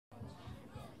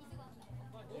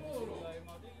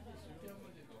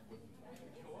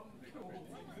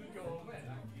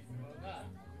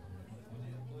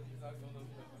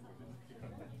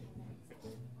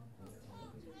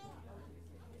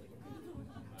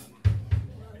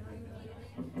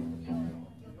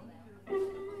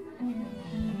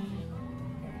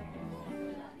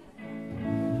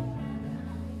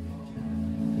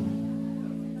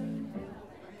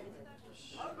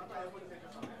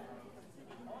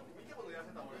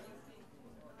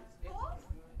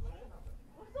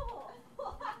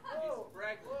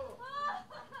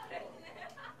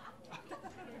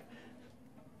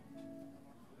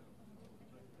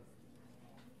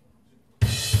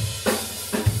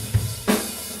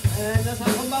皆さ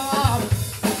んこんばんは。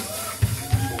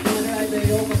ライブへ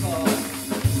ようこそ。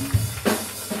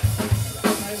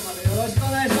最後までよろしくお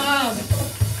願いします。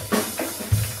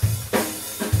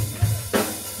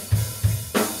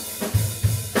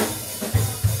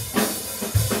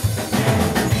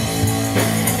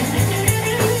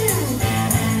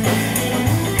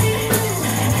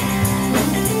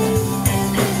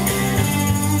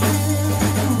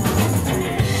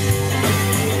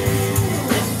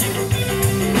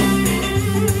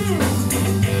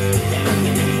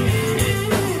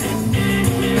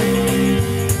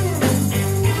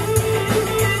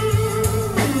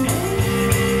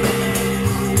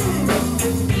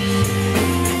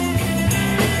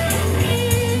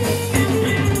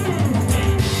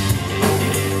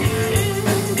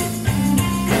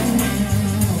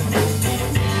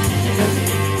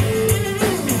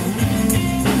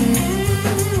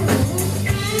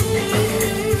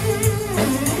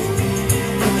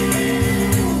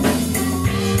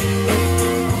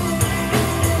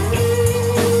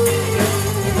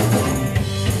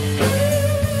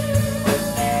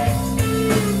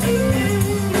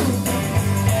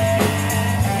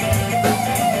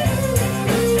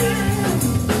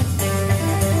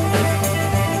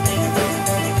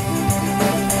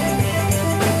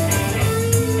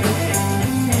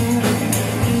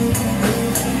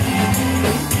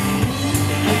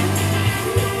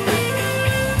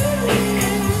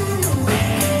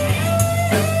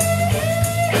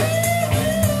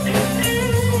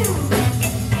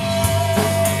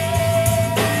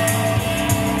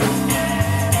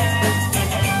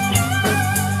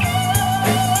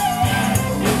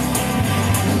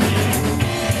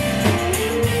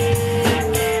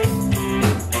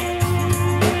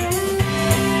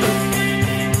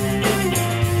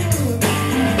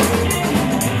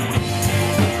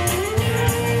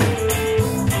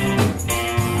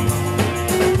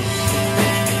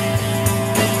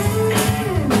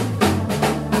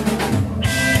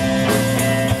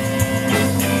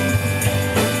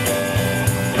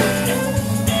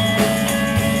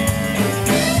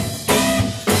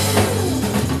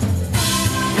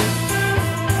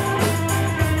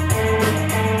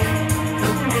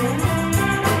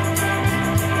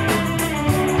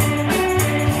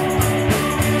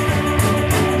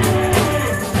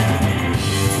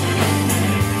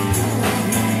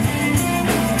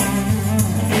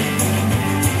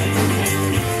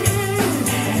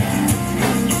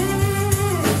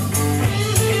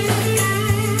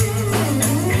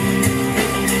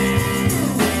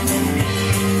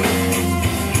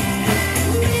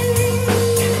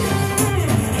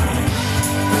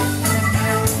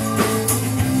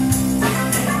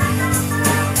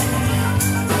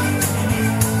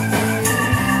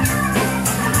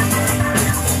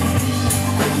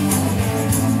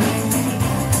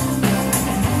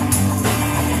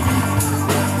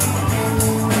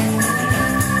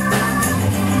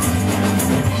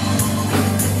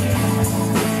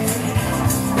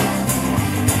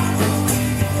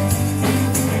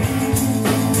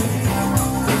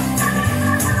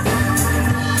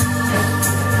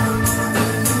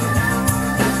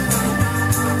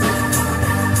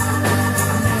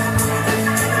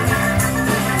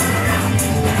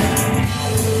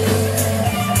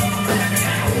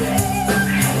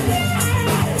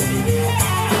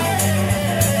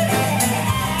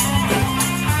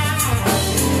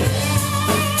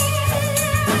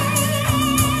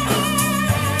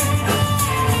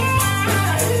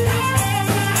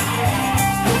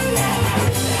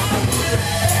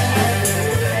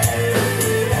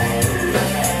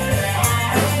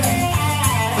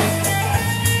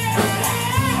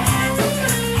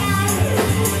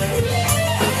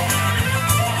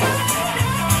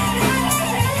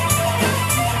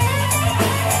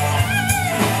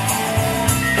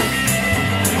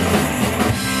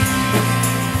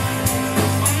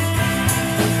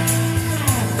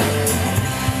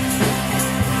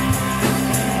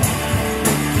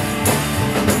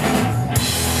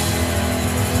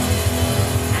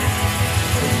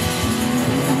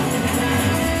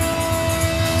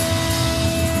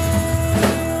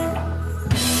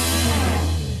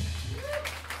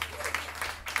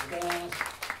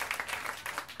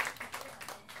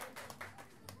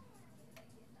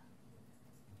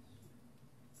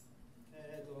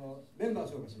を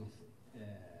紹介します。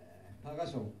パーカッ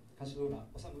ション樫浦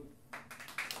修、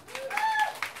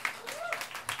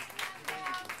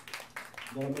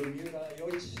ドラム三浦陽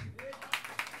一、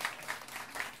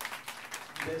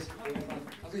ベース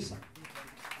和久、キ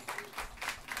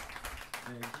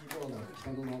ーボード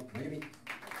北野の真由美、ギ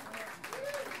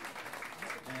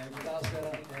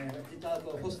ター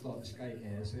とホスト司会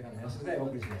末原康でお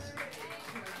送りします。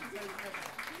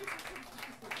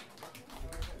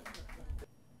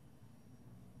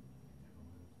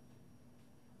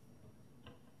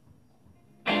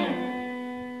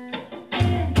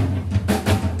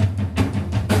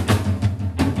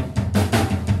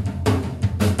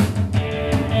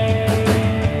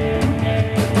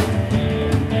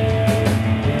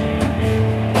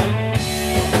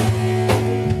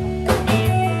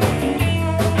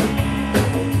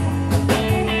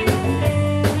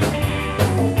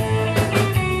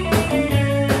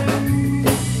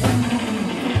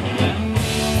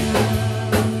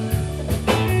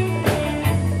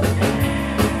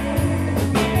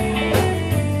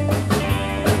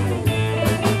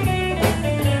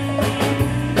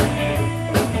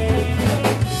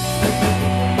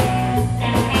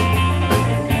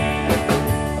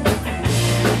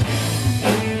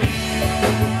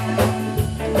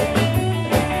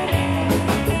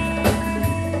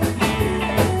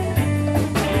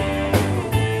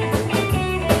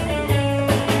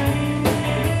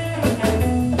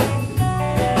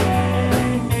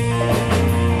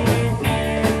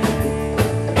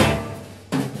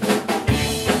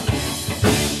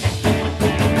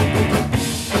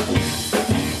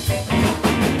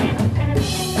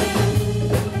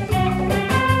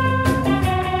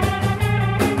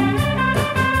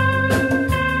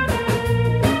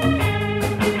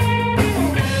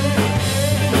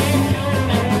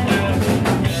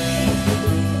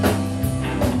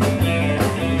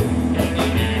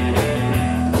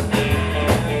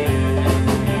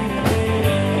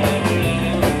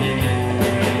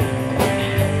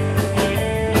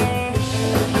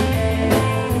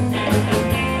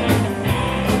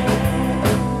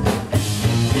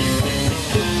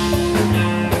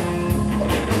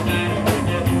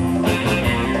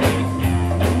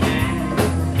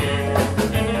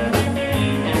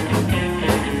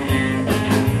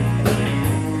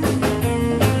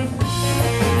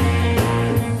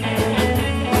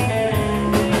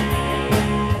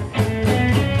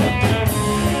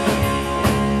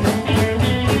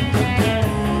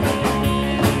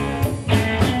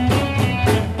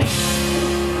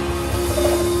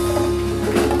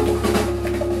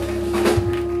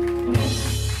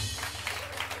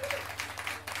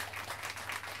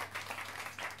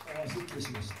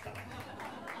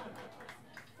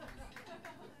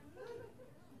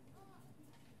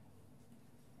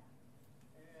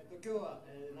今日は、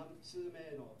何数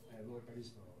名の、ボーカリ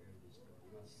ストをお呼びしてお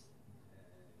ります。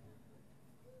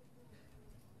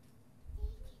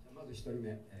まず1人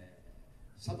目、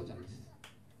佐藤ちゃんです。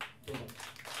どうぞ。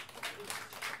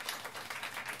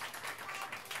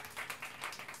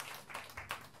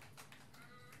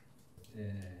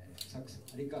サックス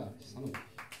有川久信。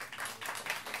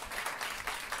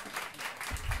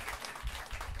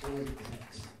同じくサッ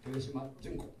クス豊島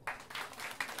純子。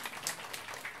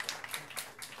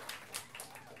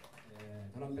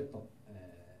トランペット、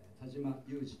田島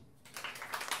裕二、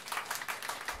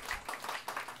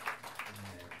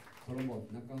トロンボーン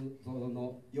中園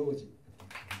洋二、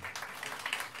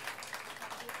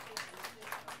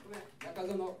中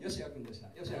園義也君でした。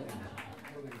義也君でした。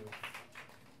ごめんなさい。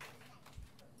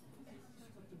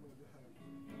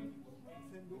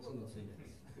そのついでで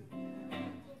す。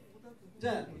じ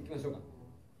ゃあ行きましょうか。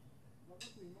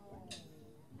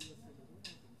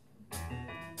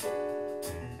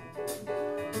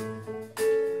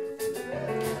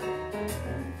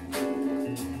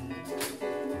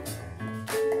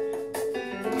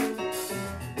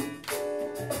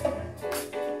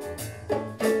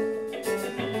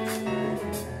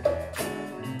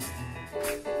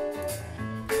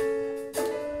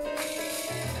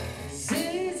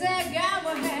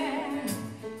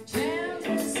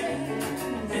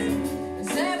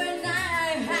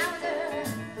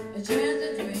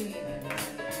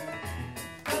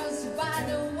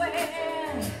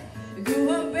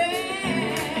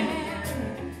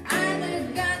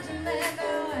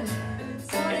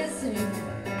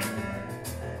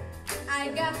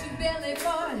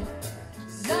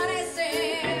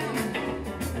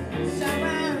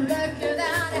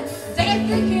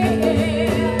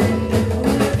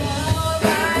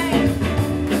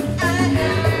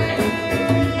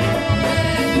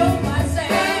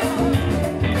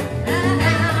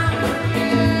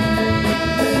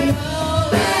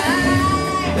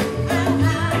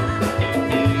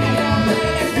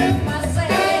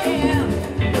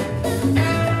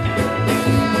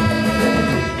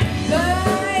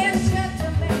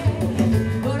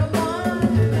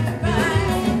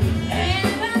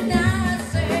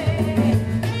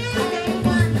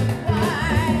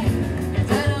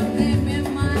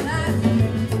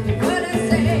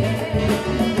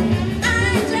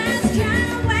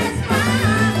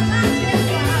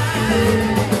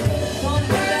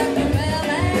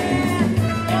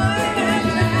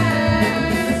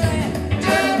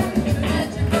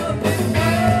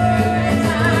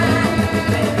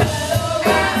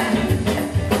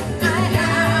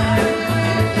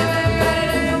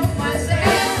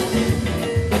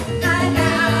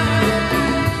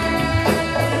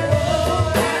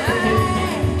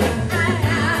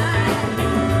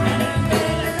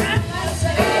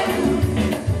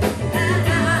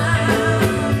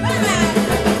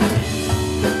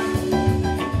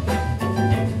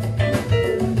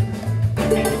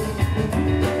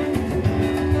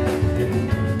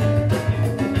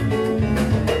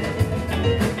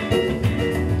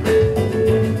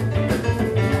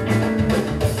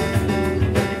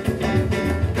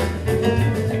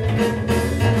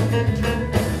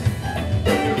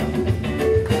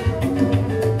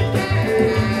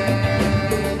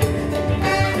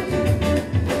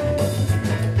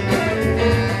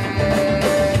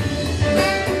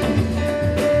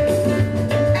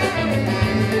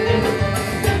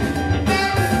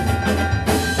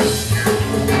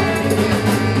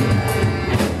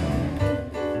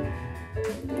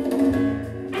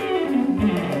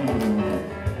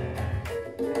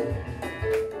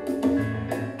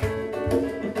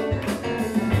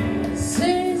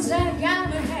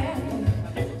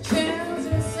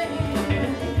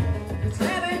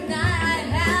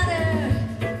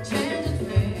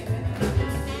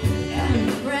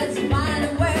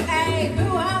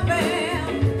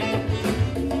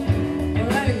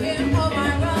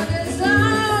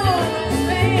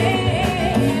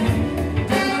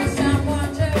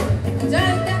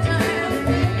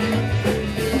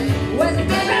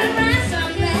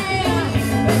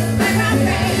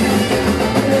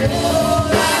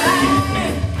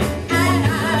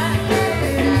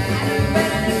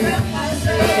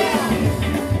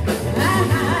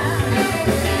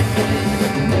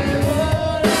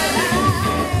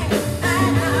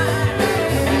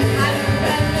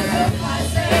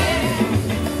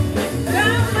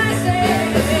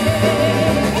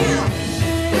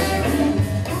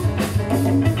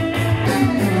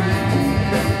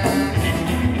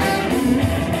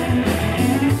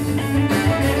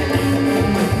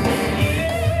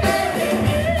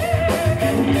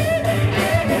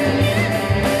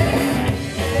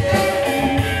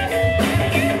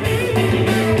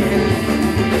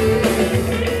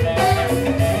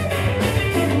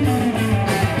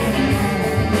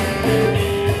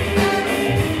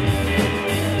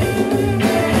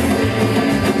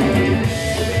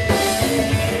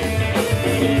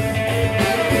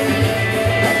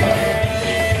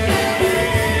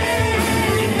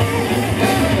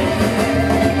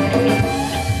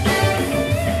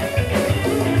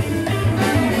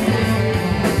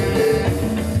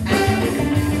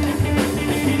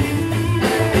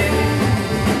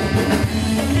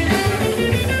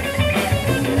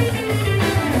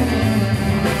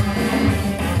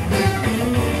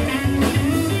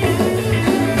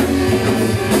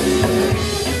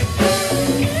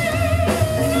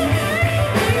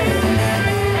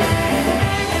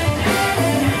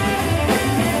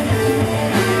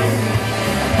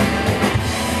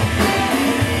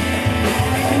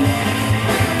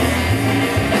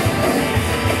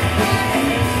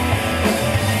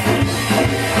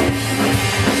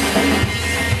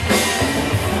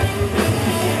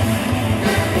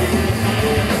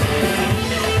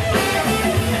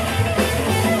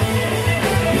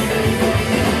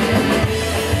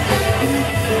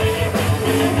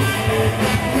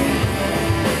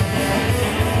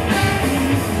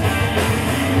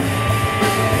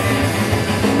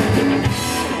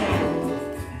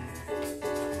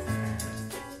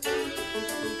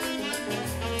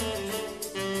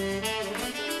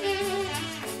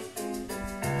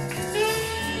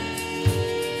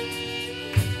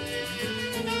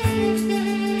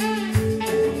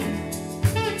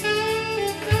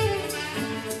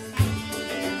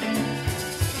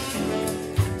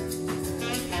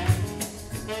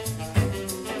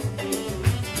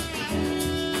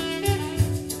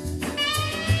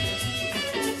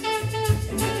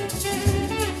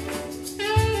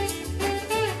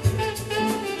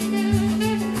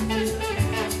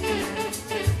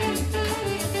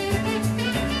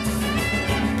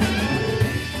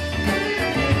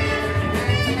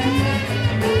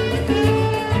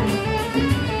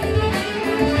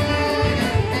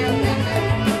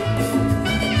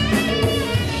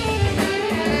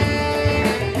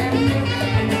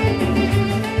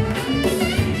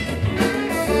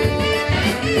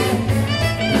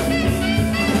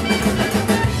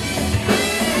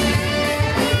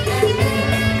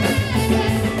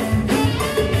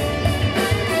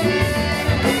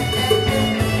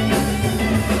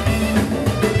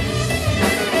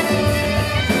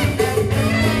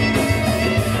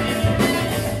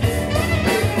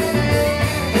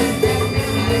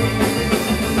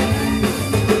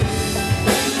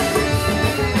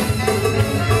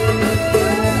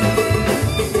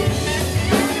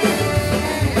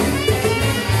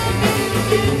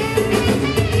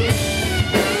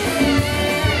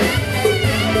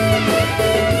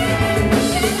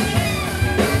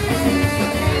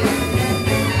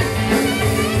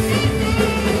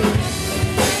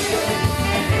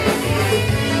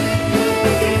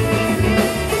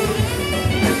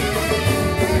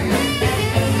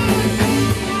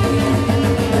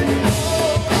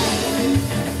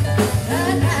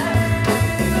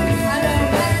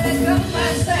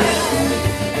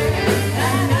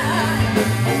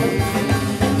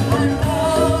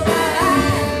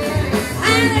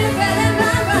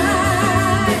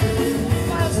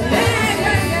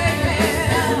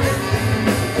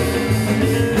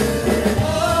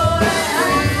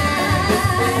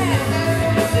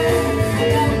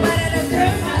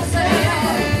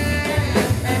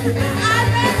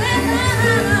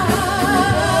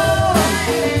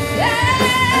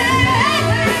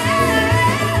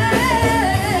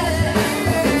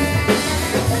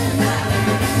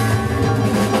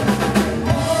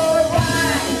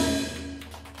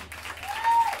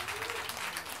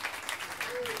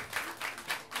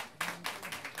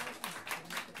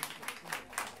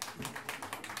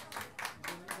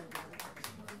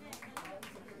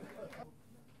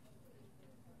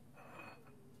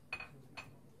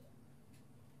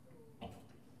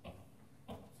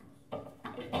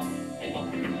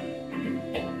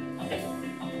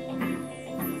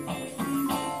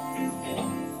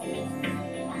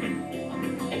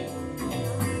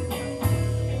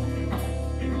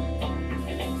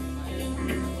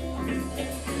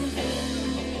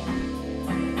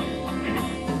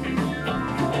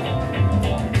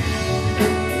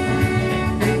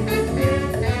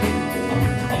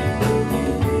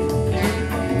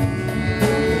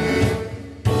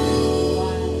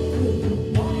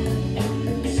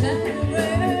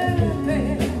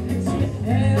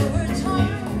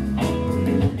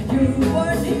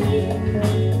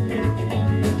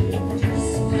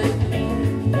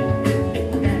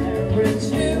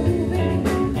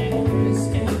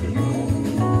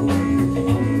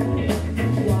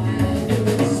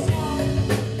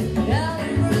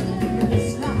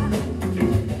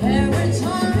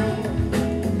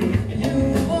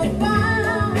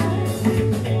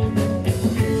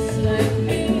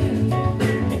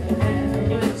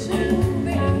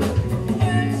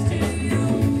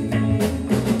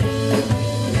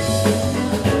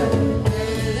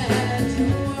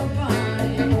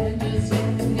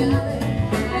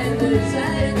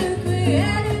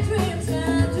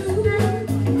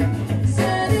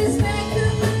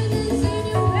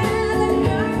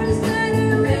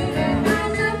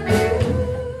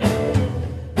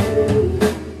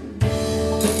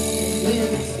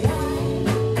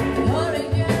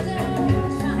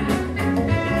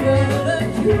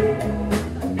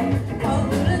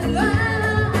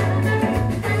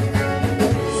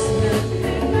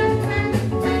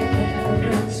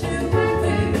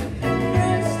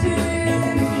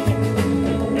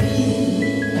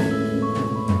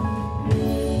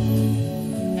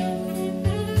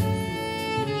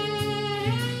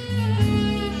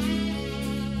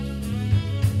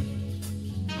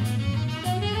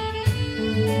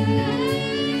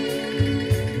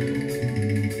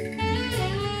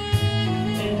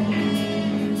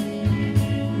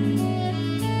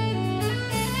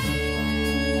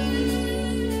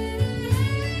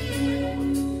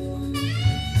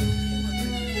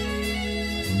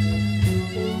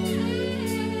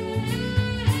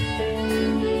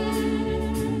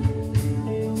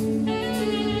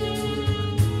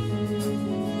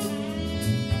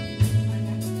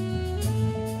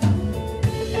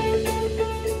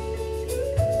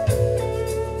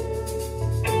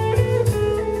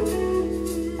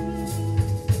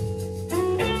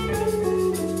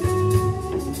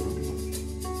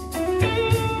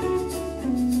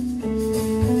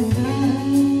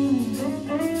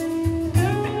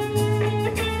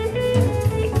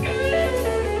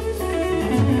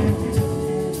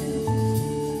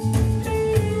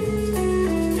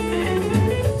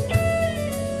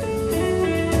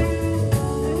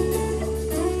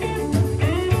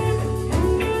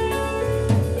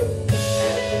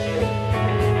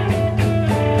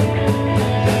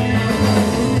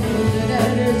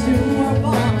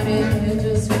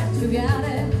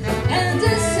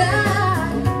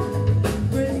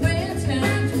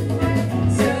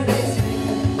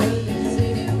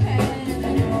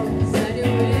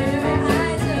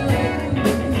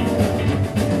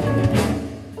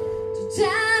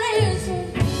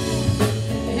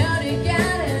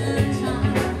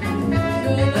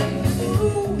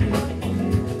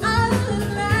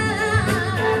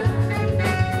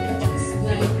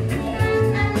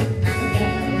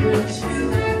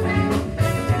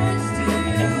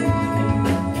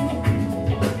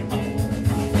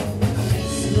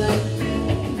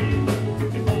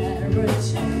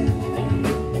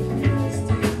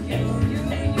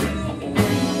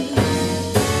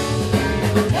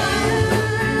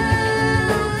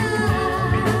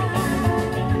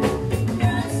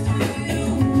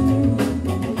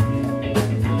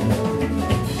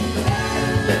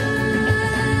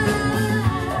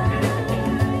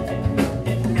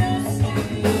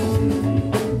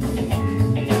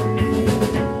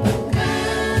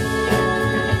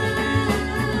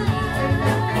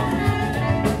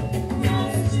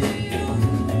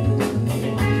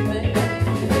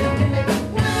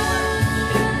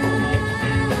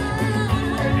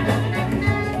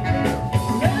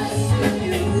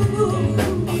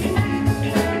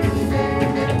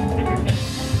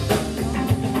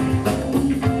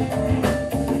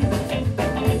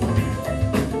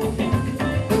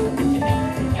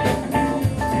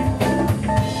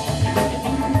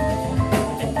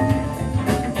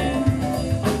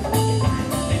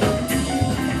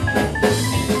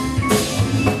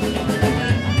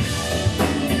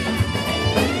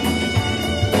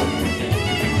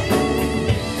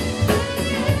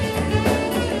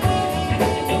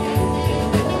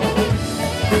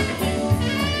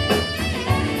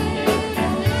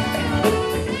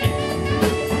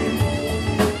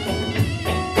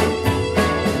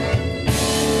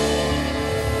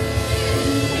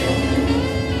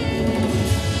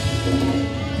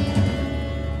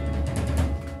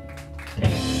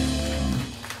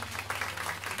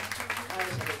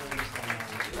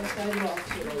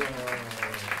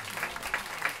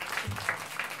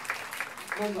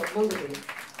満足、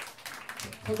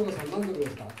佐藤さん満足で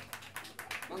すか？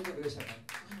満足でしたか？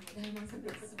大満足で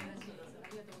す。素晴らしいです。あ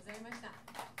りがとうございました。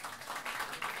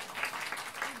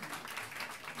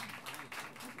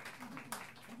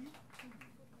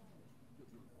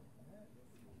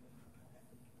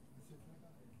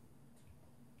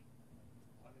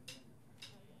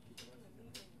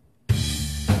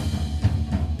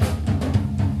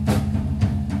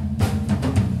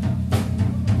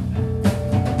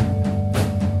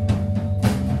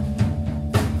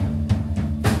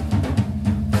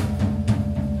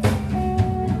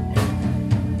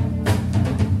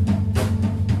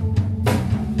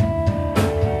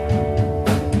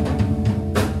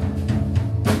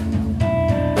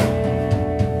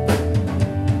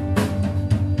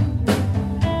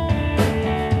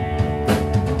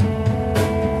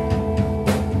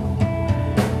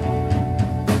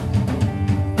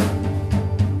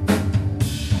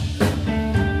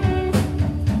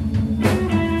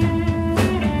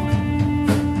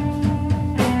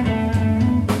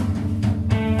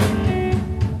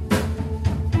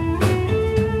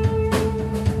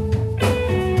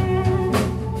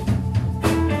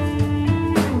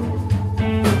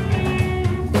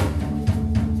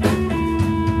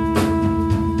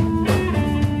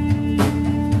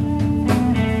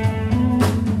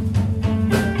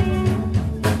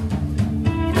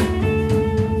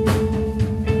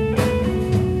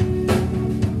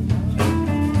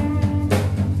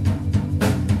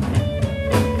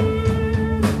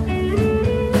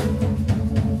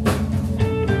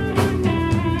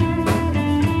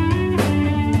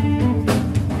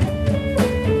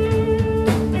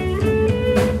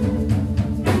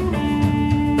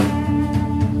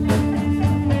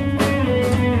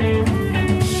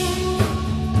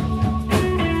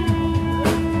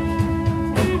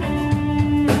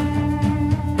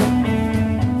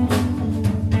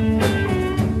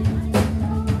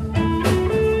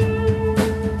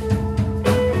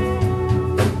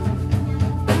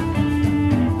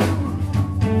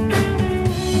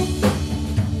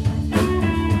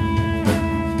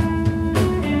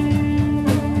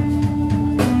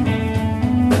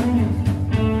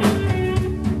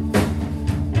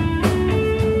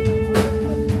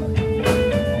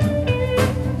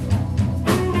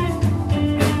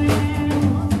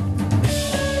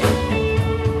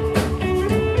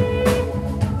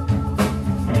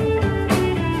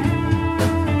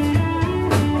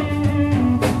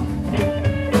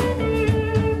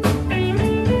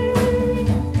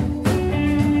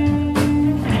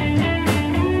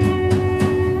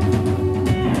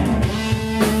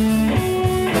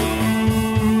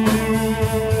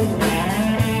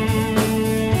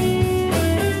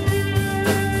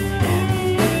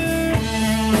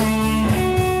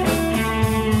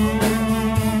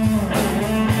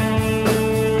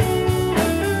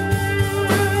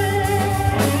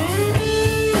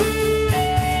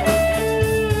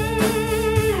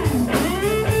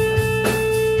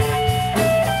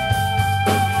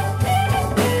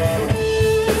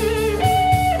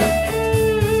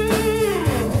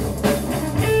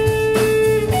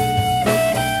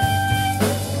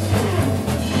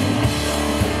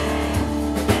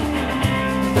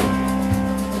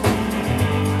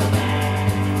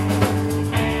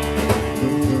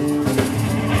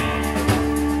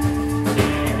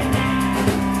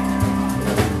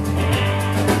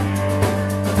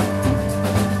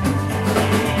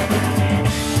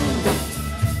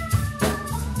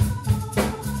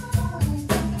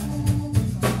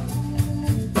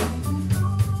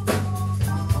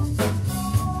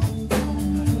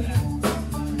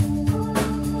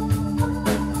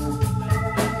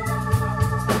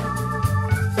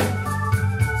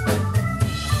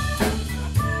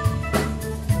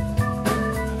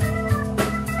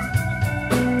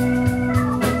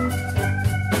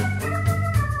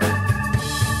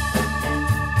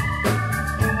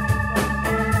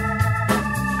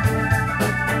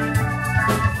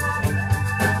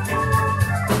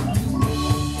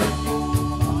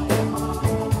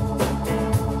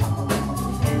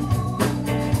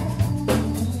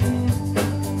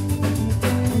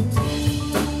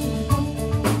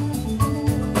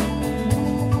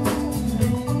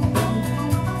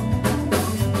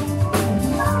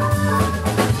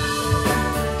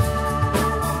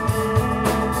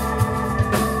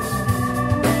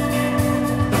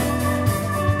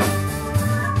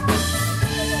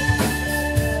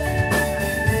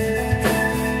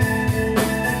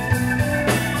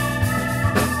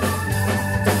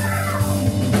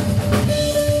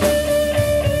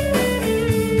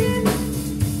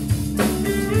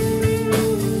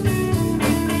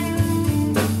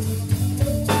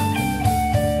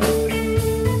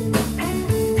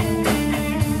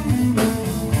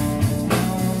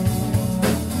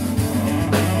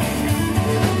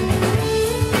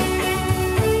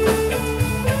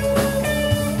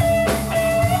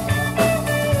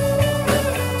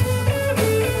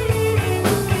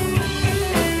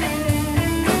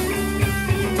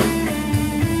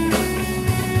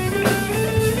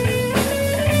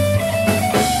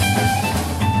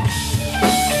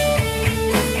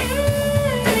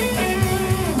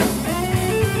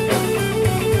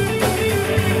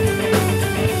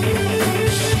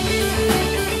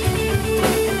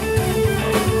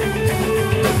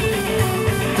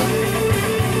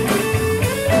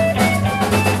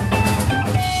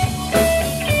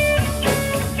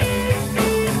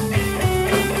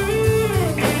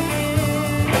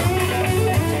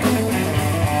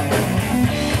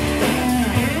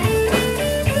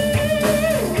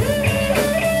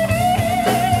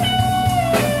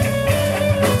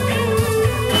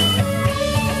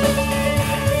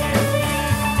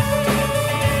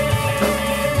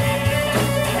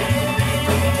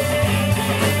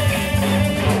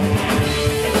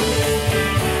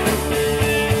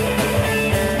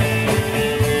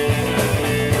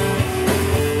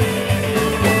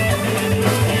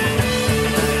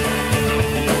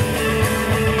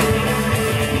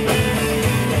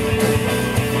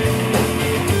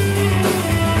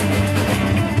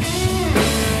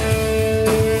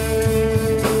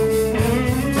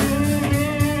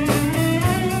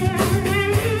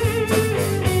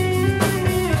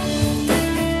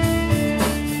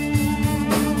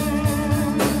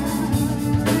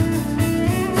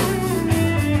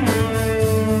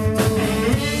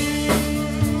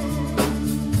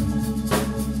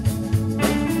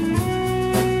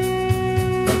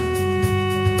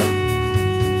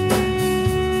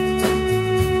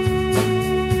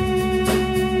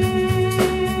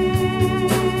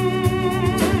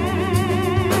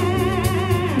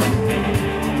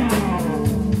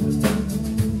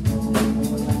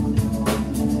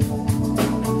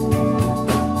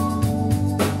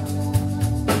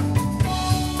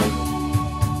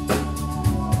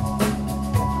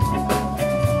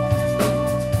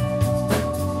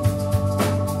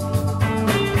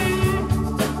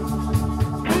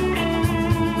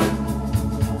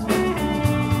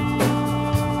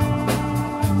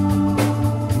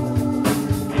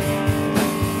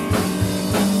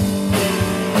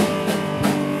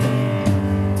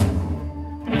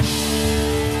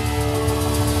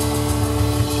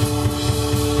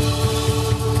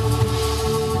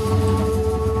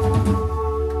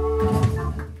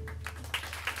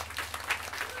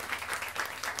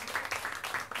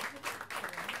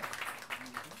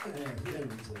フィレン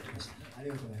の水を来ました。あり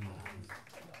がとうございます。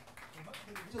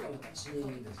ちょっと私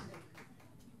です。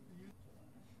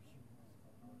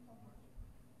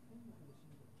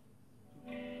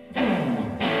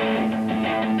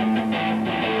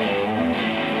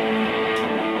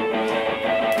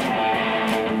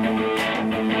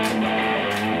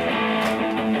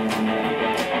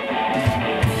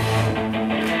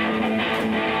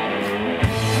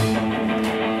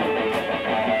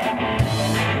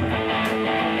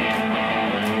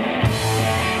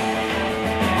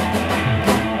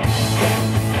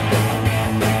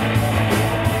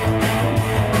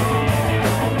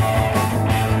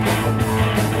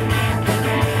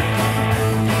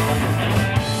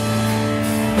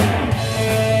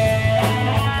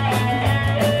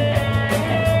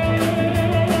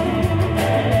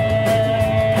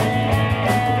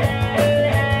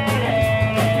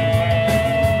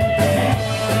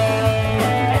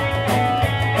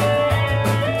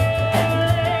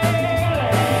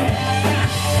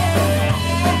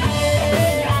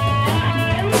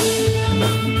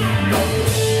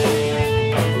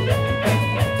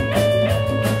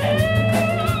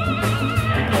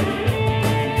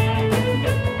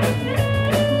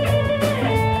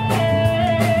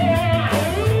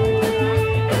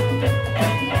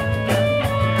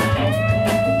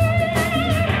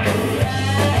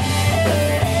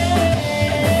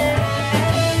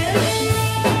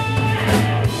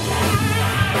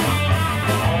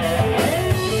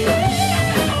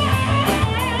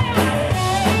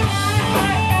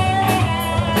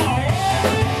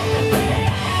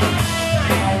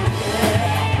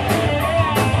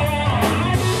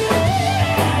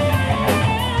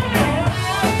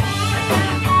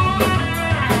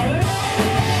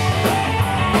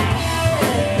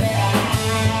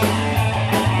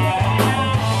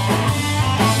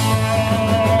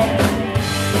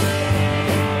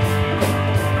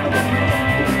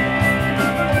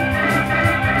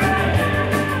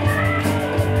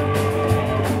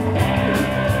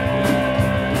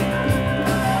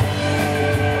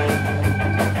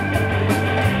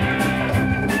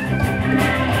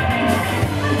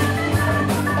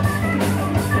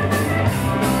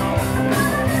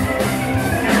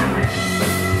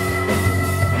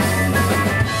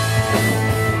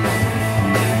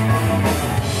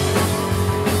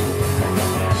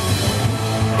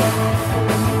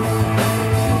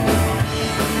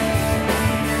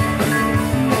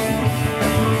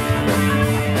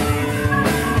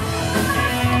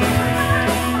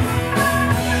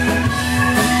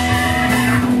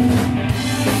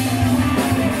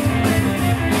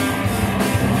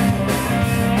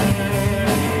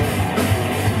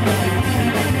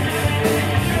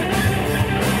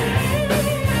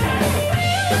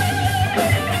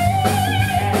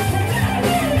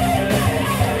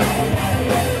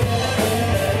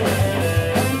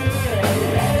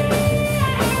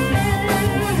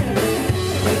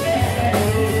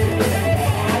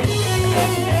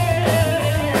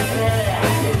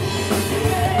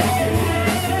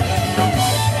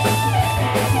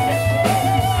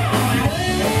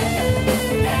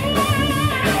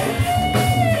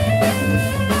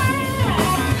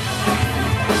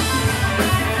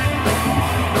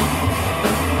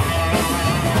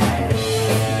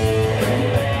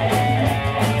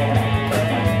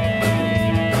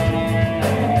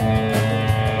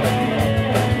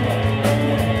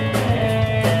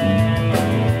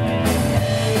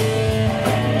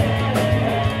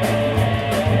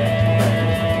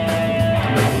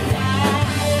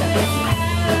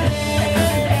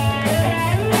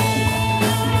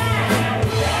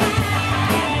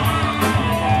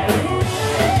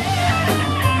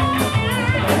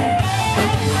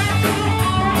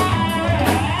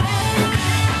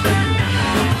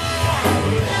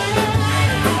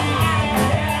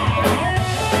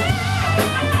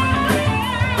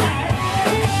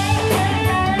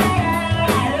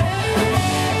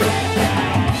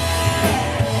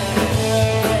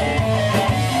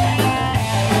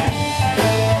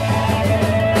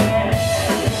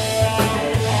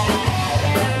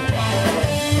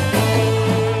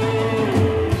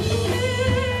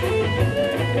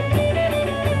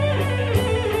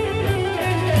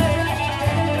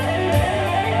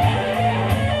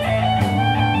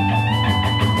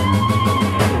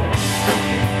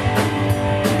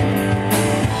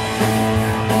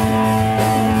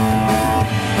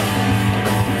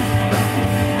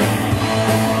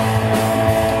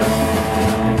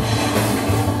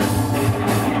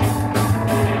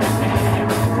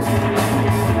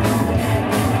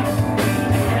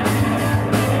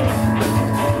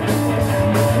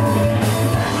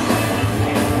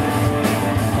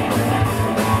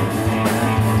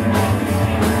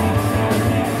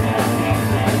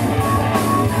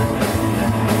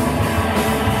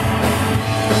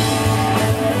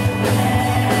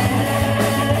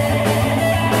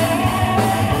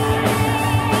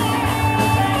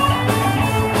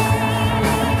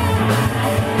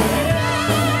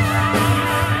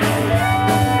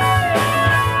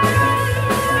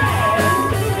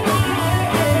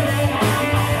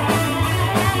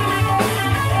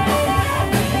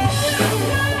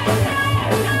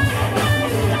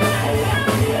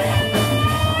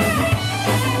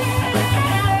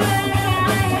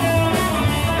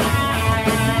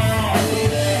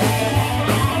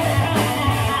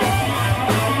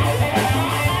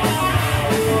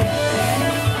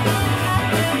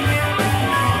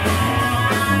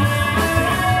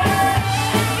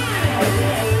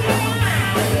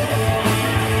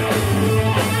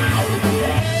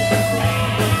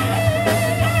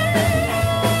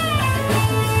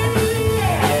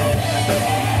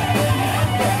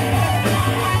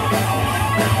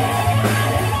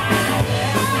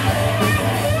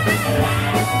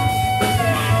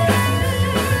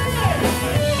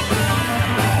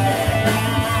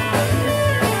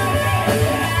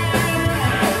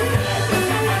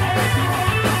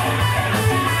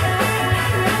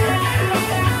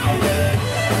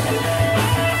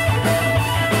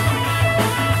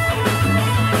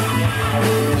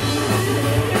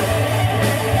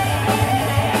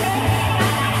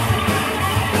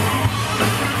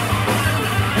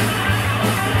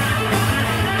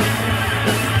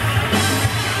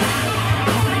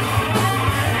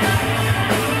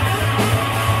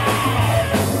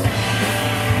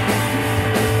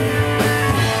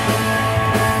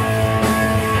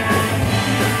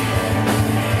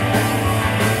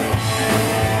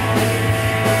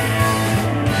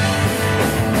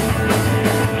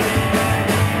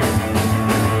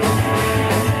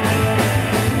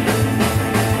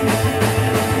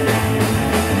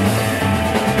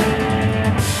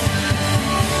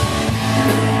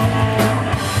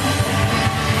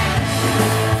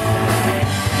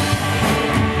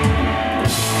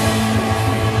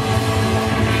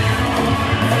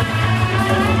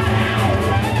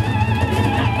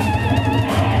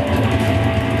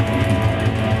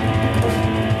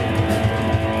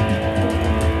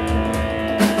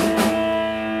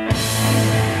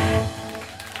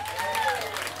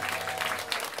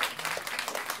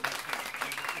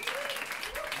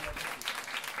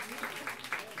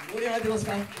られてます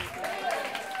か？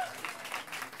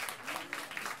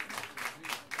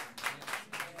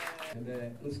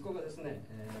で息子がですね、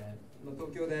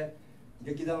東京で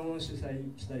劇団を主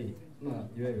催したり、いわ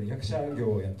ゆる役者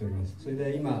業をやっております。それ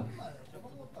で今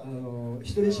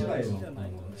一人芝居の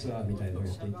ツアーみたいのを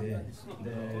やっていて、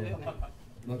で、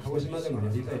鹿児島でも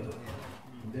やりたいと。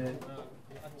で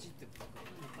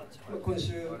今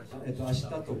週、明日と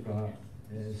か、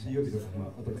水曜日とか、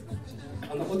後で告知し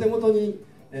ます。お手元に、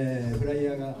フライ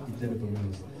ヤーがいってると思い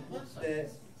ます。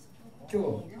で、今日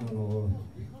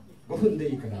5分で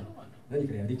いいから何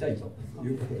かやりたいとい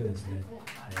うことでですね、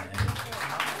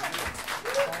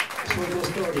ショート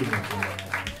ストーリーの、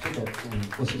ちょっと、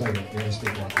お芝居をやらせてい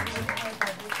ただきます。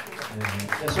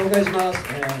じゃあ紹介します。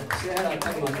末原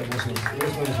拓磨と申します。よろ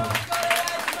しくお願いします。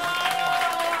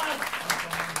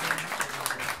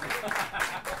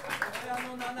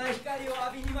光を浴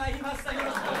びに参りました。よ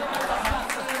ろしくお願いしま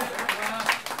す。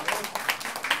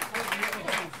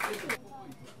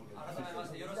改めま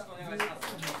してよろしくお願いします。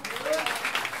東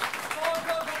京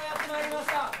からやってまいりま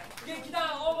した劇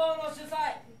団おぼうの主催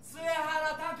末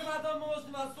原拓磨と申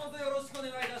します。どうぞよろしくお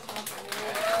願いいたします。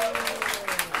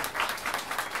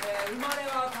生まれ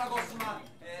は鹿児島、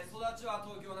育ちは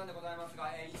東京なんでございます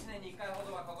が、1年に1回ほ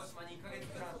どは鹿児島に1ヶ月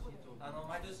くらい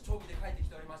毎年長期で帰ってき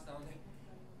ておりましたので、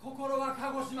心は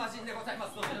鹿児島人でございま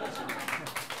す。どうぞよろしくお願いし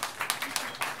ます。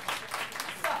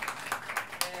さあ、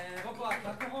僕は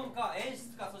脚本家、演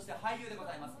出家、そして俳優でご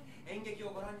ざいます。演劇を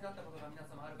ご覧になったことが皆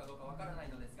様あるかどうかわからない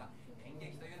のですが、演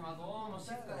劇というのはどうも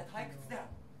静かで退屈であ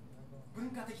る、文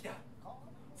化的である。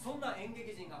そんな演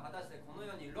劇人が果たしてこの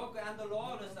ようにロック&ロ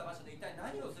ールした場所で一体何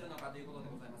をするのかということ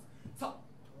でございます。さあ、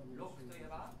ロックといえ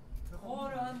ばコ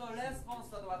ール&レスポン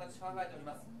スだと私考えており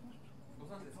ます。ご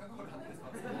存知ですか？コール&レスポ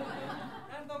ンス。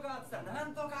なんとかっつったらな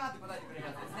んとかって答えてくれ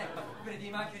るやつですね。フレデ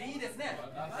ィ・マーキュリーですね。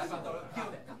なんかとギオ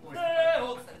で「でー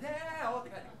お」っつったら「でーお」って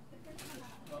書いてくる。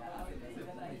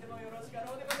でもよろしか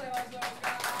ろうでございます。よ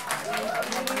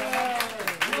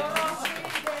ろしい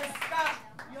ですか？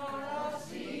よろ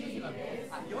しいで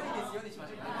す。良いですよにしま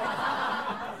しょう。よ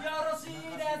ろしい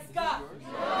ですか？良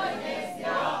いですよ。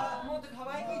もっと可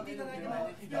愛く言っていただいてもよ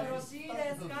ろしい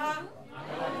ですか？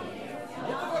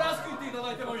男らしく言っていた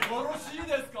だいてもよろしい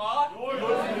ですか？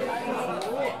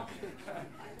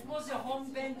もし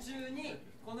本編中に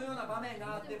このような場面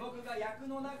があって、僕が役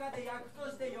の中で役と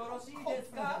してよろしいで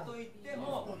すかと言って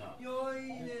も良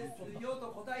いですよと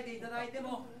答えていただいて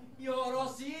もよろ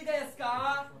しいです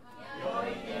か？良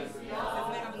いですよ。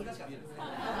説明が難しかったですね。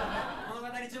物語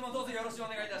中もどうぞよろしくお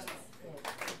願いいたします。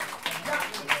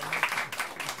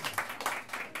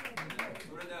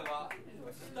それでは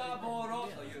スタボロ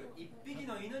という一匹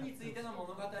の犬についての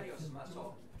物語をしまし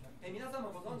ょう。皆さん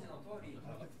もご存知の通り、犬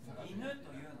と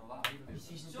いうのは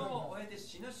一生を終えて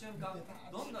死ぬ瞬間、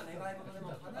どんな願い事でも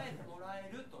叶えてもら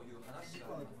えるという話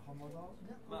があり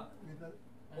ます。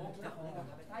大きな骨が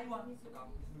食べたいわとか、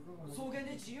草原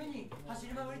で自由に走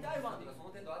り回りたいわとか、そ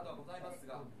の程度あとはございます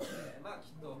が、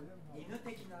きっと犬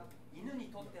的な、犬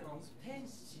にとっての天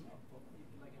使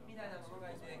みたいなものが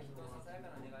いて、きっとささや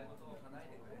かな願い事を叶え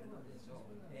てくれるのでしょ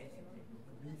う。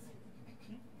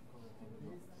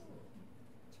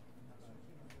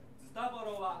ズタボ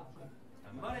ロは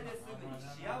生まれてすぐに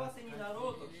幸せにな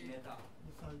ろうと決めた。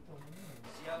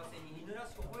幸せに犬ら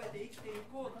しく吠えて生きてい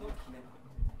こうと決めた。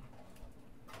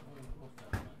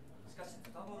しかしズ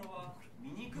タボロは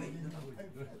醜い犬だ。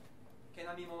毛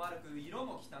並みも悪く色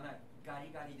も汚い、ガ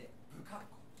リガリで不格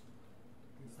好。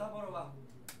ズタボロは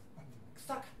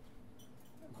臭かった、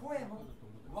声も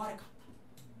悪かっ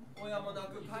た。親もな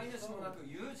く飼い主もなく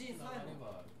友人さえも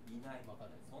いない、そ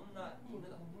んな犬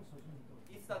だ。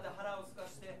いつだって腹をすか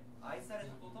して愛され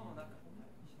たこともなかった。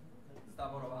ズ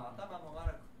タボロは頭も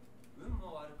悪く運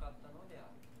も悪かったのであ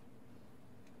る。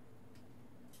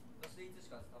そしていつ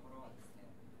しかズタボロはです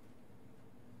ね、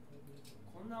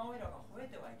こんなオイラが吠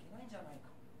えてはいけないんじゃないか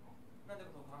なんて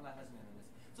ことを考え始めるんで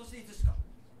す。そしていつしか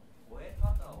吠え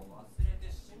方を忘れ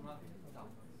てしまった。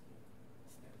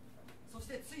そし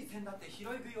てつい先だって拾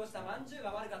い食いをしたまんじゅう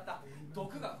が悪かった。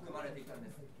毒が含まれていたんで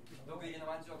す。毒入りの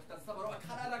まんじゅうを食ったズタボロは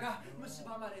体が蝕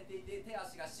まれていて手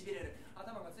足がしびれる。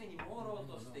頭がついに朦朧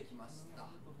としてきまし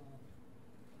た。朦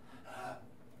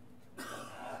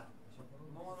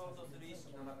朧とする意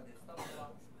識の中でズタボ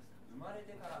ロは生まれ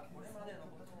てからこれまで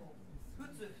のことをふ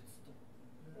つふつと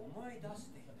思い出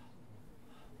していた。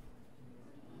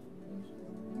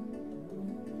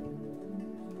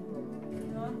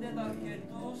なんでだっけ、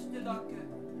どうしてだっけ、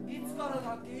いつから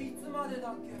だっけ、いつまで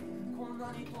だっけ、こん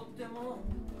なにとっても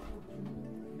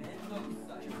めんどく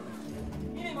さい。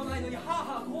意味もないのにはあ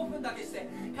はあ興奮分だけして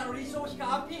カロリー消費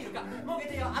かアピールかもげ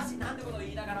てよ足なんてことを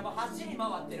言いながらも走り回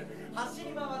ってる走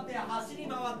り回って走り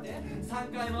回って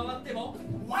3回回っても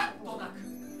わっとなく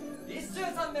1週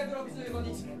365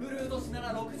日フルートしな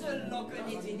ら66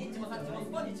日ニッチもサッチもス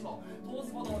ポニチもトー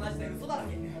スポと同じで嘘だら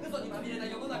け嘘にまみれた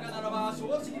世の中ならば正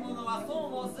直者は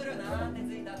損をするなんて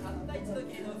ついたたった一度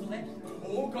きりの嘘で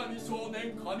狼少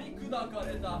年噛み砕か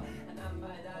れた何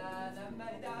枚だ何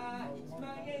枚だ1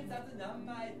万円札何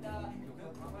枚だよくよ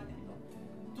く考えてみた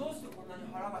どうしてこんなに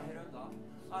腹が減るんだ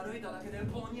歩いただけで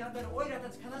棒に当たるオイラ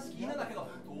たち悲しき犬だけど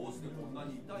どうしてこんな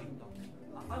に痛いんだ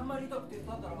あんまり痛くて立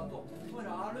ったらばとお前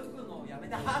ら歩くのをやめ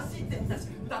て走ってみたし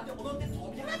だって踊って飛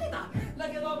び跳ねただ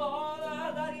けども物語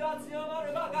は強ま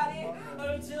るばかり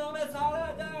打ちのめさ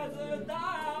れてずっと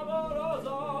もろ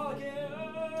ぞき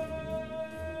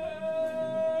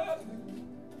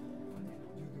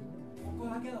ここ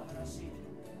だけの話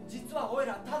実はおい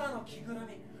らただの着ぐる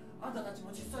みあんたたち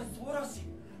も実際そうらしい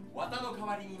綿の代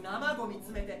わりに生ゴミ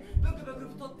詰めてブクブ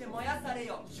ク太って燃やされ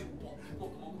よ10歩も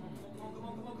くもくもく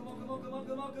もくもくもくもくも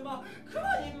くもくもく雲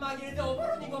に紛れておぼ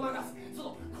ろにごまかすそ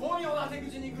の巧妙な手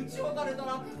口に口を垂れた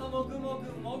らもくもく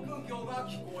木魚が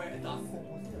聞こえ出す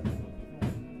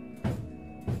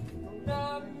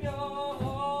南明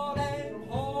ほうれん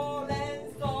ほうれん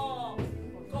草小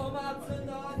松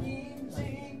菜人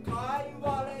参かい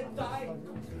われ大根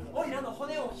おいらの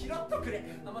骨を拾っとくれ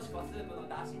もしくはスープの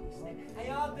出汁にして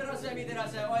はいってらっしゃい見てら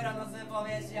っしゃいおいらのスープを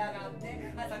召し上がっ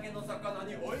てはい酒の魚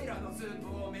においらのスープ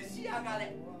を召し上が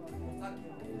れお酒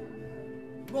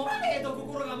飲まねえと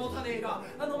心が持たねえが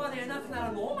飲まねえなぜな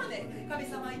ら飲まねえ神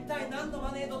様一体何飲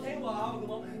まねえと天を仰ぐ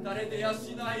も誰でや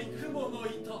しない雲の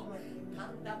糸神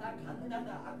田だ神田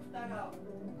だ芥川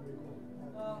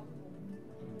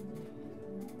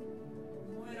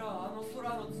おいら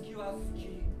空の月は好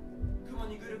き雲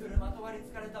にぐるぐるまとわり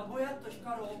つかれたぼやっと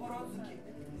光るおぼろ月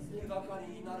手がかり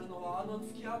になるのは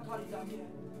月明かりだけ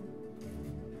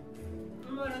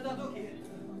生まれた時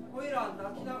おいら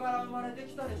泣きながら生まれて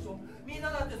きたでしょみんな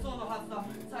だってそうのはずだ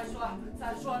最初は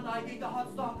泣いていたは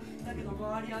ずだだけど周り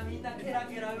はみんなケラ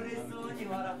ケラ嬉しそうに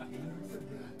笑っている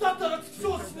だったら口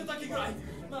を閉めたきぐらい周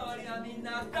りはみん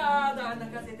なガーダー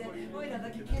泣かせておいらだ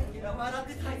けケラケラ笑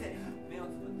ってたいぜ目を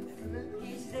つぶっ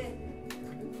て必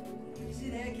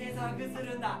死で計算す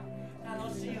るんだ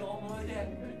楽しい思い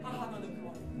出母のぬく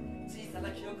もり小さな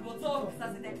記憶を増幅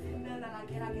させてだから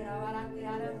ケラケラ笑って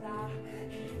やるんだ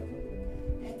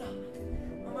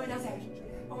思い出せ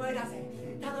思い出せ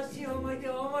楽しい思い出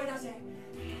を思い出せ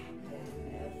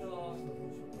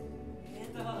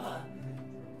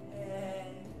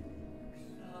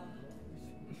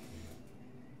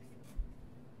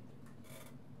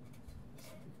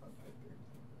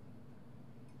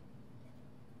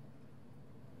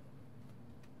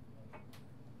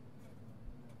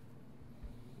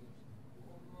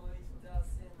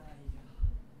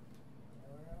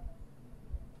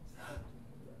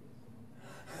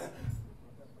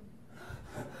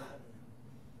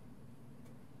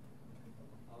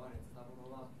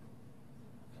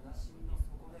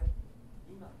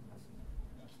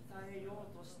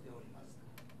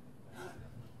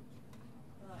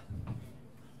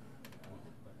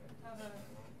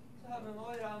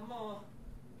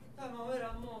多分おい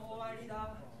らもう終わり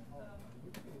だ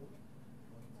畜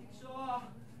生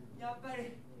やっぱ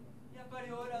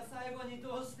りおいら最後に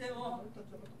どうしても吠え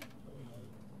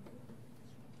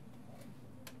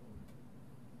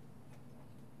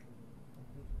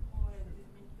て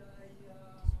みたいや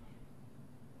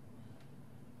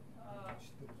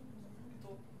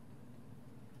と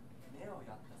目を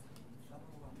やった先につわも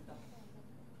のが見た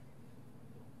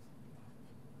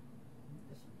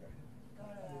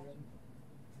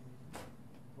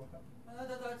あな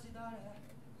たたち誰？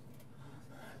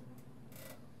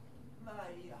まあ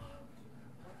いいや。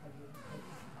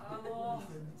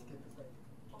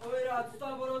おいらツ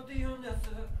タボロって言うんです。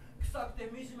臭くて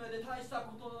惨めで大した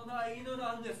ことのない犬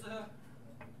なんです。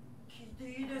聞いて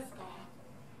いいですか？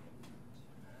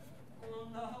こ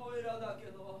んなおいらだけ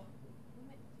ど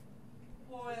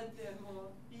吠えて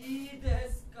もいい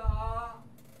ですか？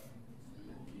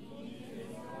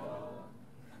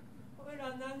おい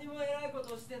ら何にも偉いこ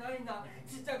としてないんだ。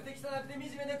ちっちゃくて汚くて惨め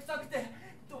で臭くて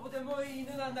どうでもいい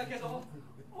犬なんだけど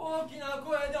大きな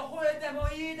声で吠えても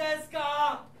いいです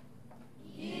か？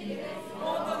いいですよ。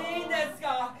本当にいいんです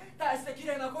か？大して綺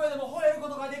麗な声でも吠えるこ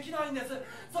とができないんです。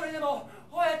それでも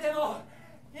吠えても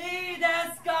いいで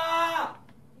すか？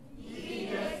いい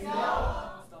ですよ。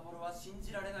スタボロは信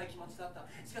じられない気持ちだった。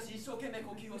しかし一生懸命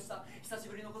呼吸をした。久し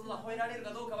ぶりのことだ。吠えられる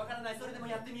かどうかわからない。それでも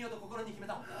やってみようと心に決め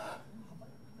た。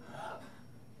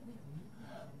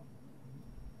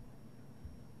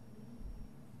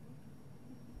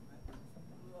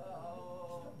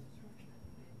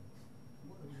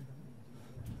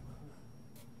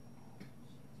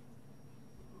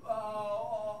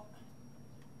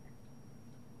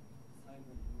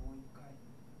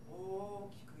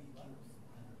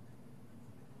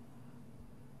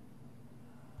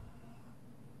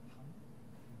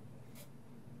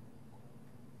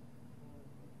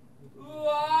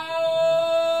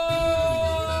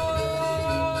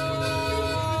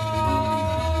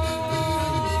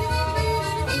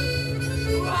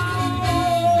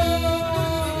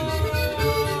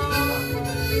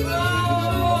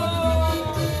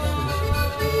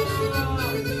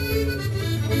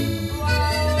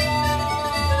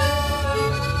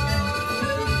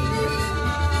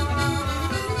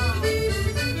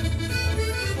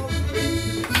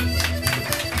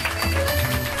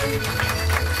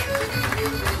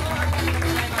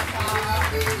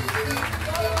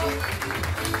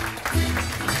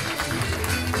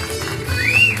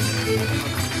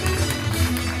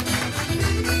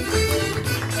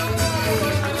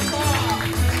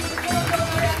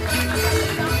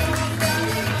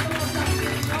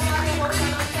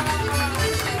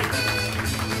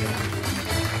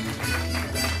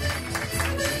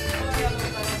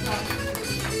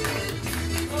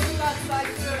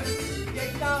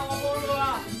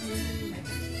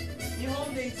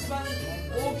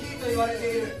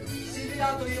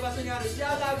という場所にあるシ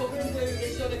アター国分という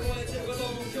劇場で公演すること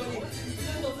を目標にず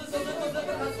っと活動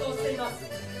しています。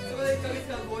そこで1ヶ月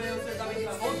間公演をするために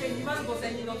は合計2万5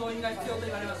千人の動員が必要と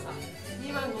言われました。2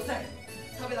万5千、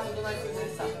食べたことない数字で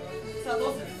した。さあ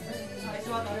どうする？最初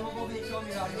は誰も僕に興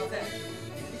味がありません。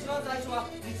一番最初は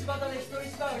道端で一人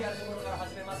芝居をやるところから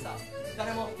始めました。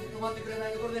誰も止まってくれ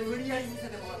ないところで無理やり見せ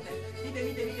てもらって、見てと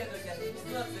言ってひ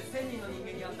と夏で1000人の人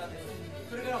間に会ったんです。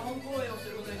それから本公演をす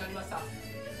ることになりました。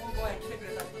本公演来てく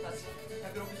れた人たち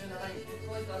167人、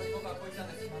この人たち僕はこう言った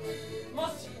んです。も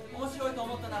し面白いと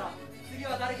思ったなら次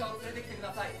は誰かを連れてきてくだ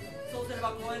さい。そうすれ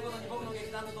ば公演ごとに僕の劇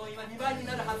団の動員は2倍に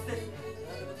なるはずです。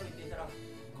なんてことを言っていたら、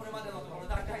これまでのところ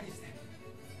大体にして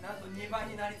なんと2倍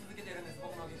になり続けているんです。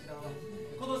僕の劇団は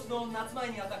今年の夏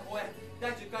前にやった公演、第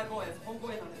10回公演、本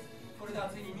公演なんです。これでは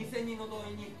ついに2000人の動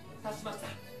員に達しました。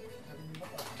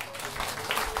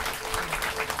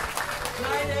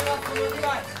来年はその2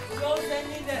倍、4000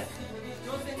人です。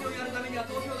4000人をやるためには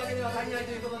東京だけでは足りない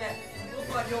ということで、僕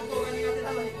は旅行が苦手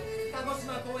なのに鹿児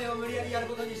島公演を無理やりやる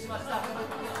ことにしました。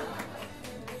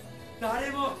誰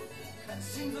も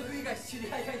親族以外知り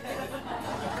合いがいないです。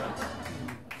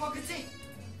告知、明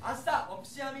日オプ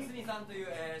シアミスミさんとい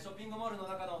う、ショッピングモールの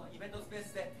中のイベントスペー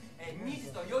スで、2時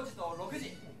と4時と6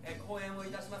時、公演をい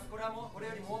たします。これはもうこれ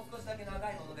よりもう少しだけ長い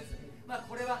ものです。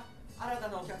これは新た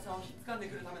なお客さんをひっつかんで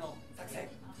くるための作戦。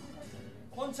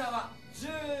本ちゃんは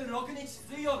16日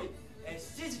水曜日、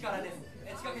7時からです。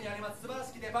近くにあります素晴ら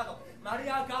しきデパートマリ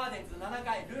アガーデンズ7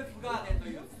階ルーフガーデンと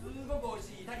いうすごく美味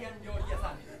しいイタリアン料理屋さ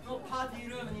んのパーティ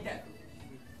ールームにて、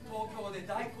東京で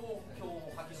大好評を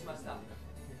発揮しました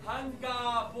ハン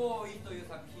ガーボーイという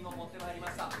作品を持ってまいりま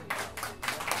した。めち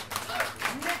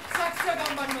ゃくちゃ頑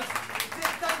張ります。絶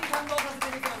対に感動させて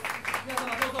みせます。皆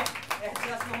様どうぞ、チ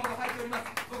ラシの方が入っておりま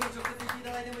す。僕に直接言ってい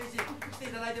ただいてもいいし、来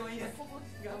ていただいてもいいです。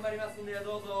頑張りますんで、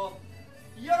どうぞ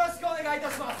よろしくお願いい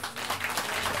たします。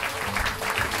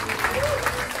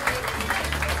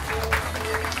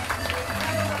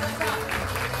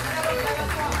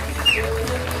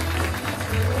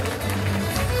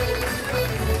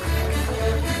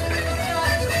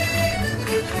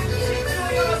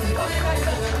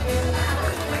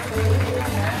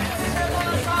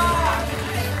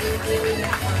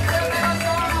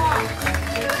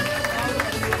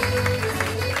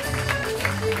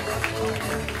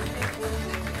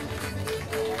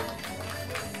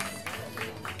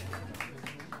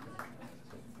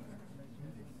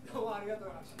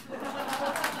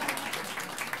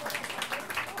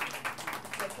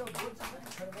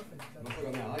まさ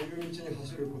かね、ああいう道に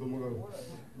走る子供がで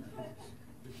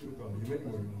きるとは夢に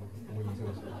も思いません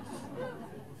でした。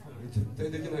絶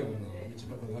対できないもんな、道端で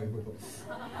ああいうこと。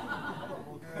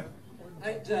は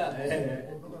い、じゃあ、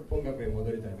音楽へ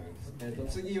戻りたいと思い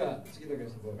ます。次のゲ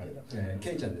ストボーカル、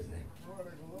ケイちゃんですね。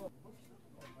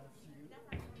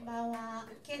こんばんは、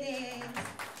ケです。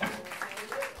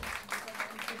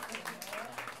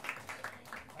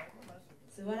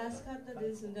素晴らしかった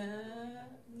ですね。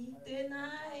似てな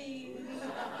い。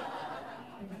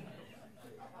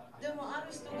でもある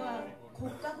人が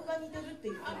骨格が似てるって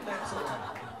言ってたんですよ。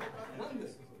何で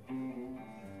すかそれ？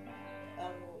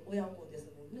親子で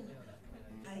すもんね。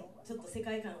はい、ちょっと世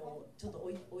界観をちょっと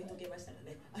置いとけましたか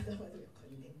ね。頭の横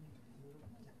にね。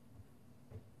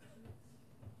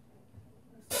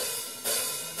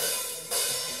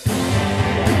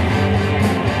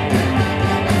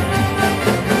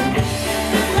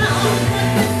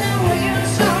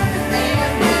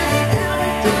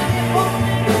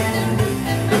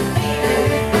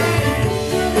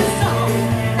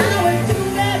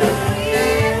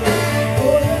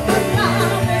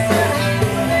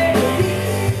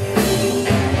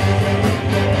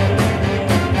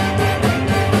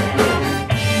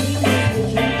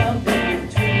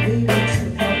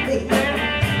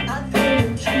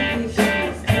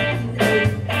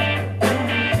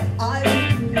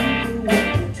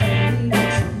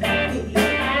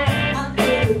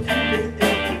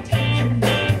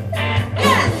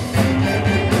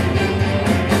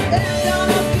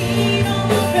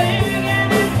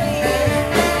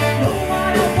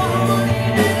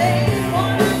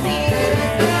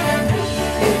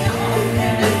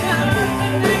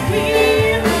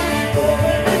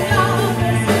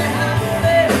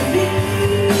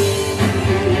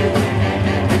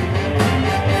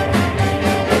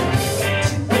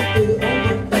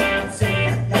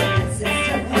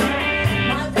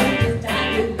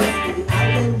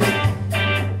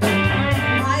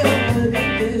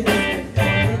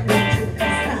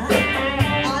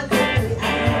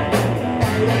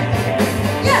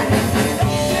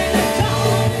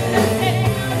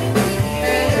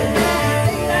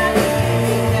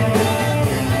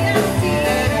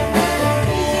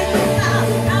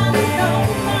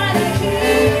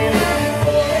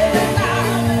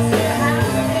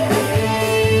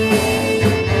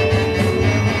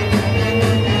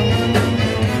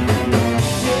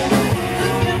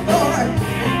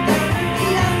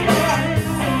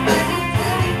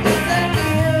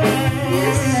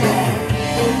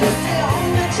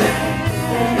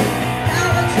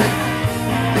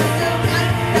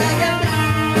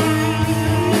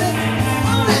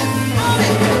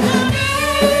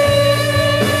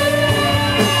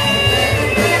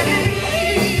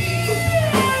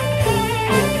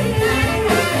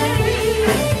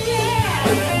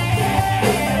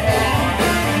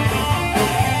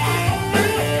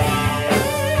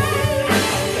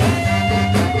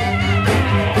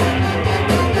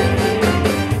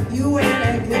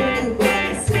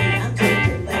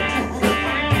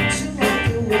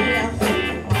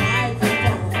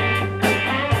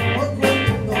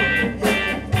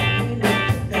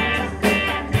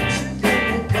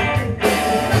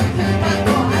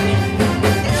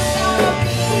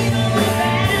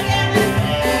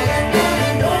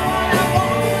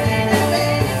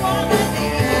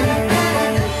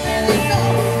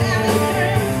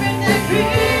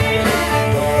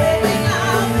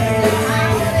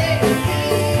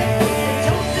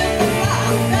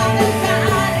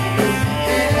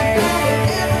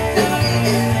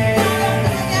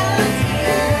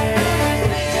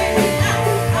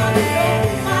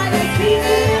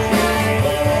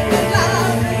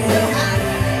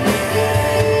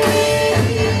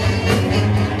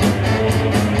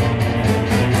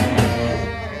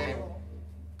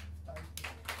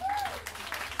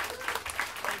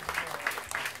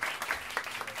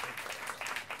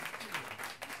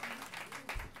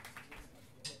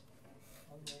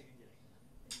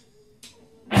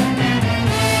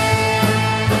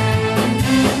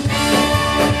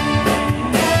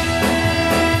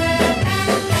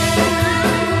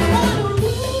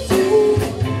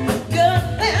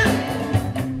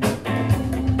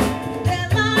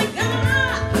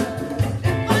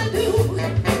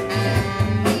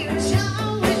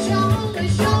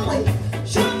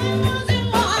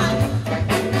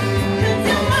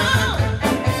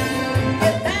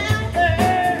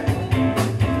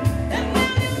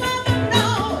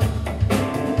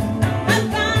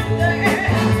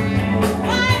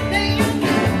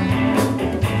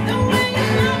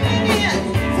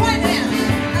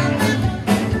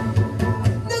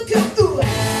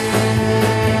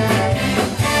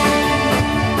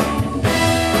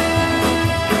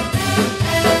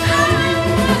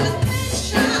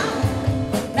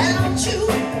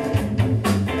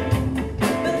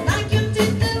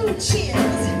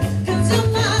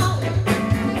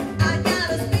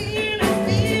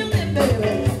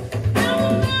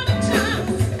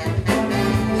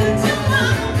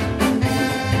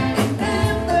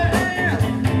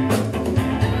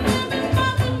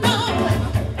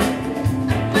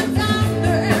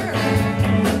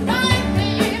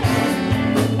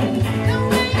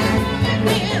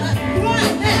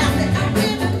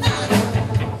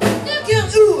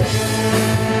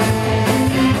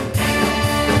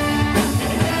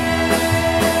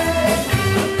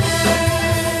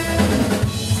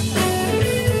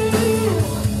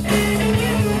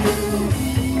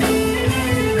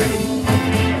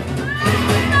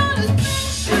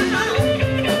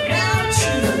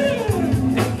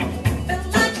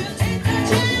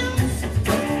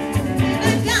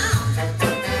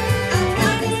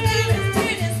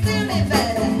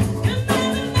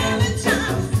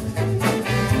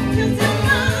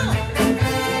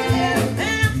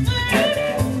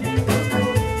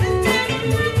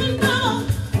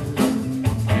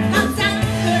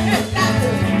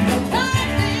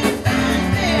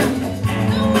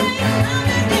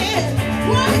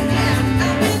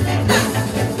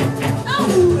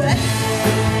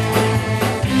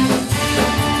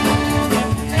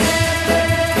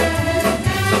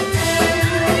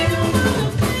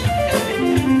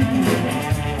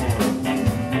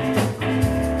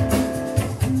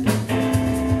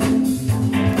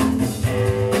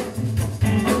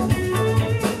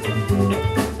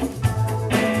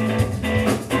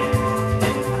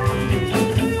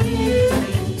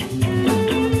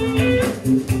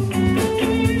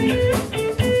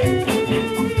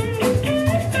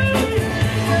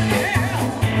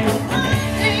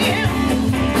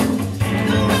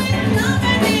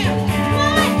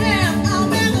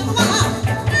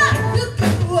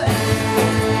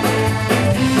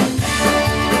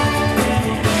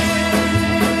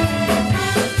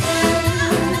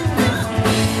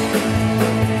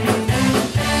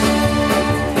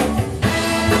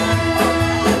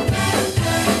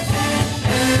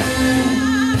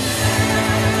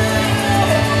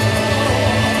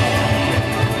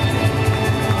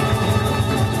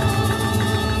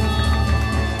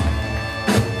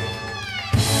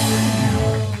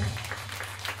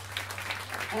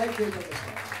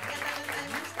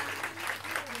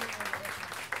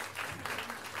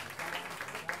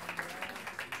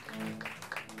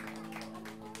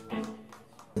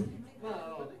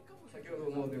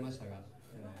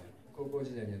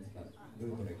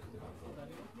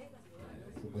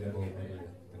そこでボーカルをやっ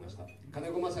てました金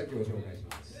子正樹を紹介し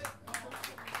ます。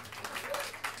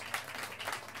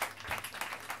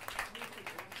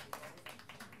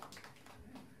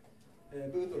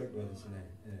ブートレックはですね、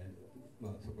ま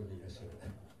あそこにいらっしゃる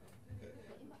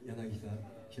柳沢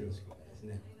博君です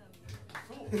ね。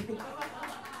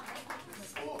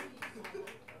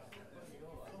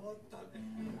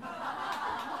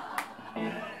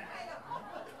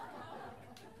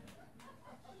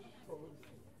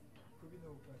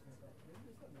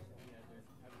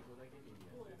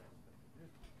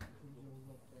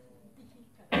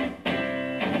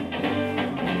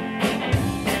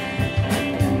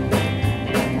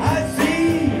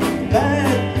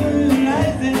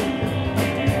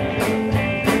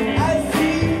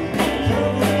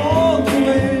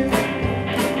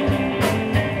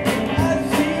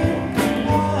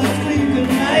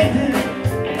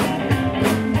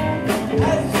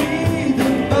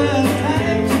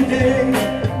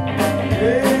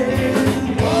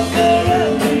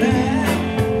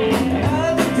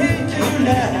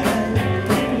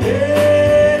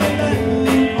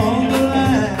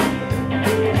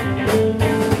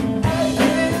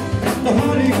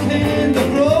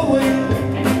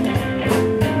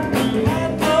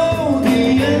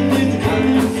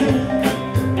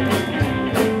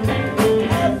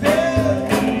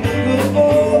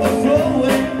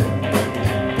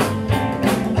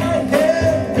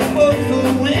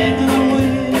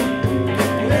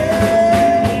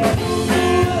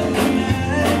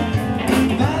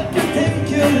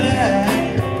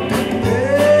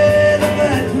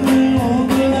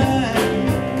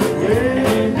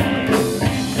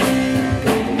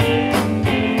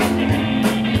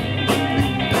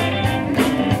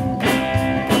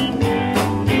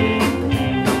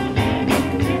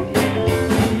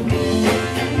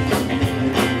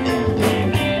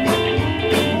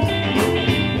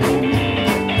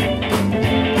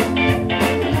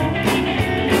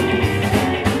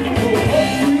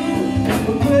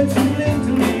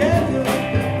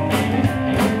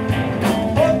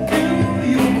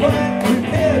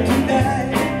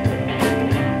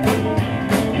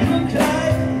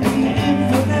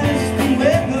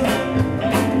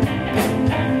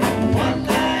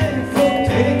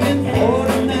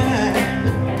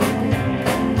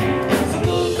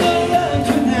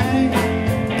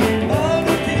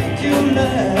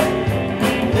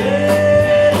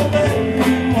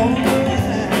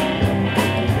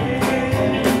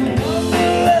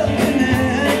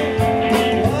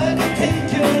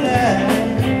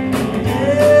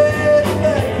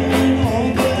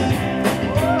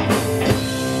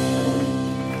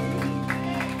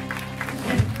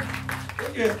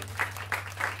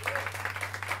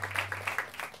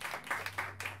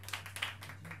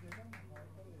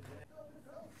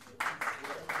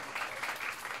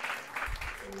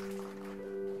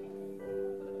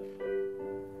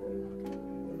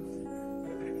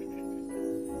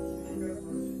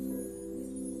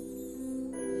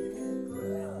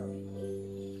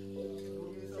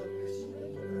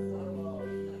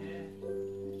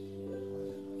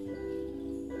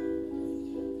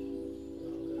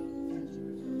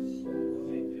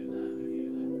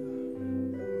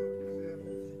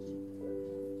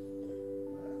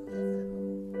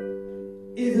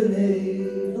Isn't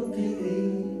it a pity?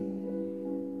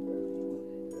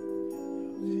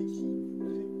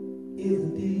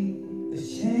 Isn't it a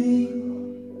shame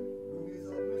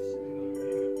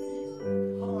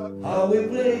how we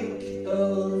break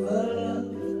all our love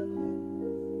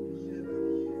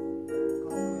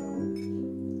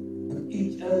and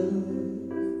each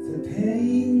other's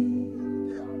pain?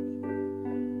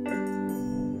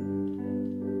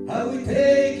 How we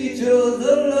take each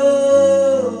other's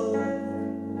love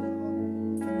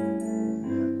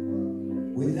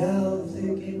without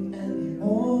thinking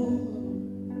anymore,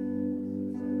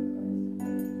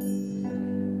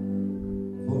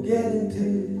 forgetting to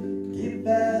give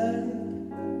back.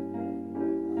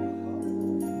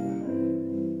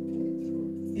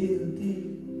 Isn't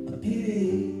it a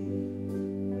pity?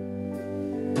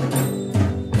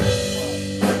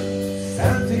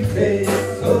 Something takes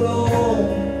so long.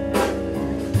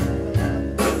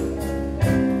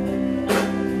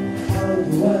 How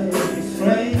do I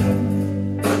refrain?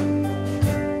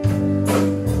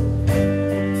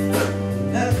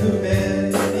 Not too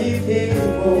many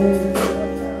people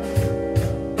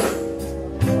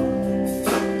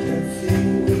can see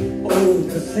we all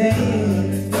the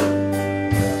same.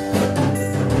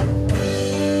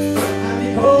 And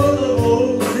because of all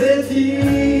the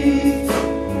tears,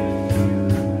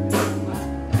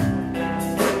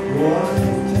 your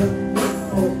eyes just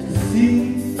hope to see.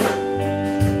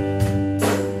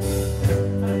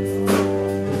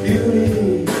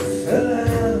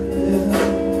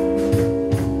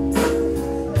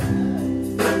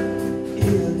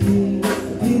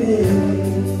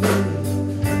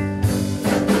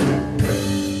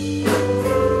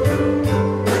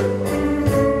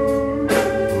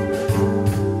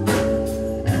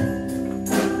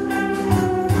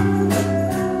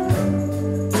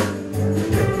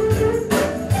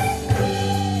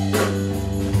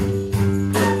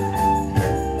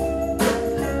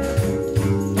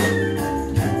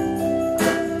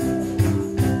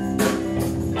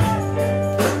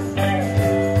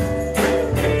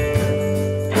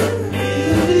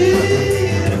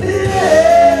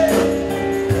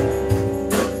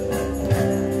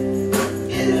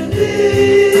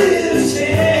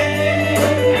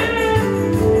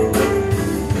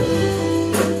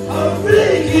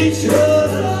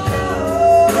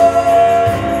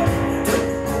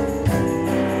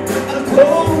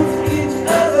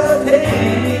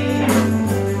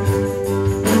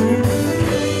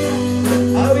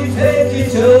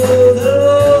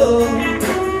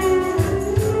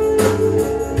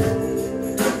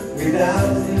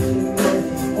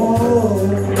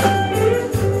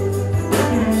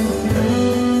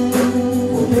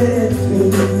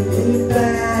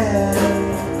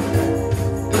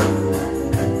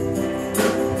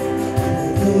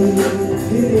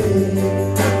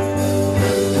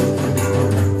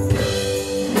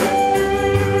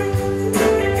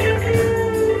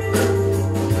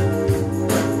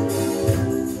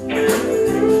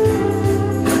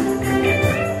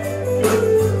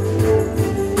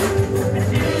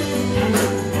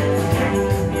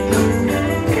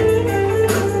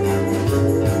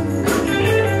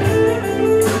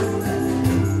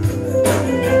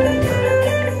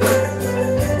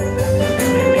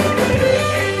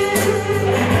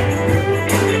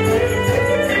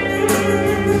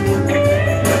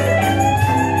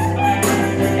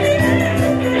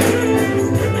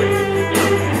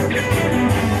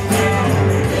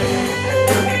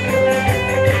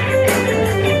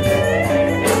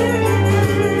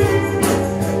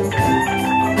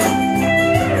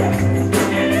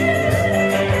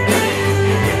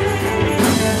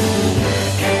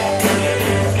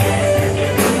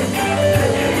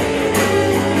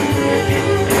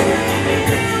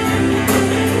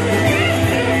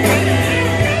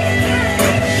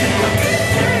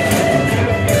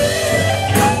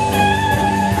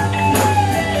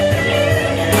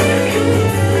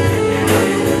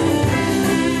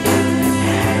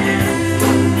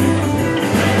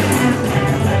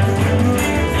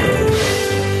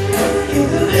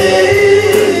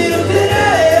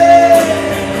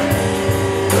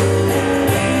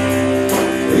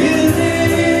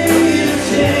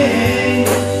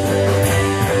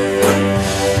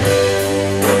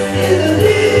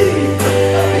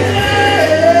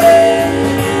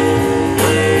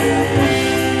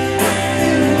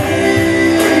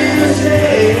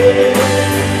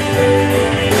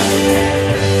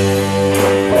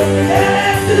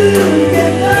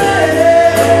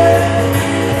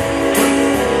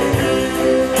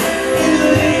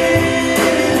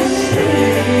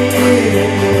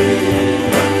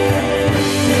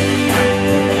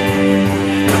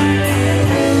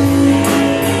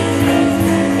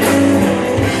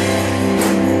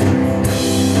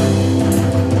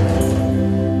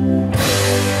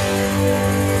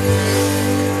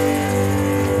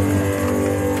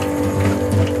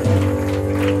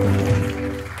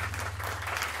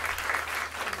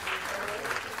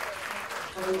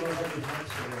 これもさっき拍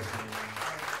手をして。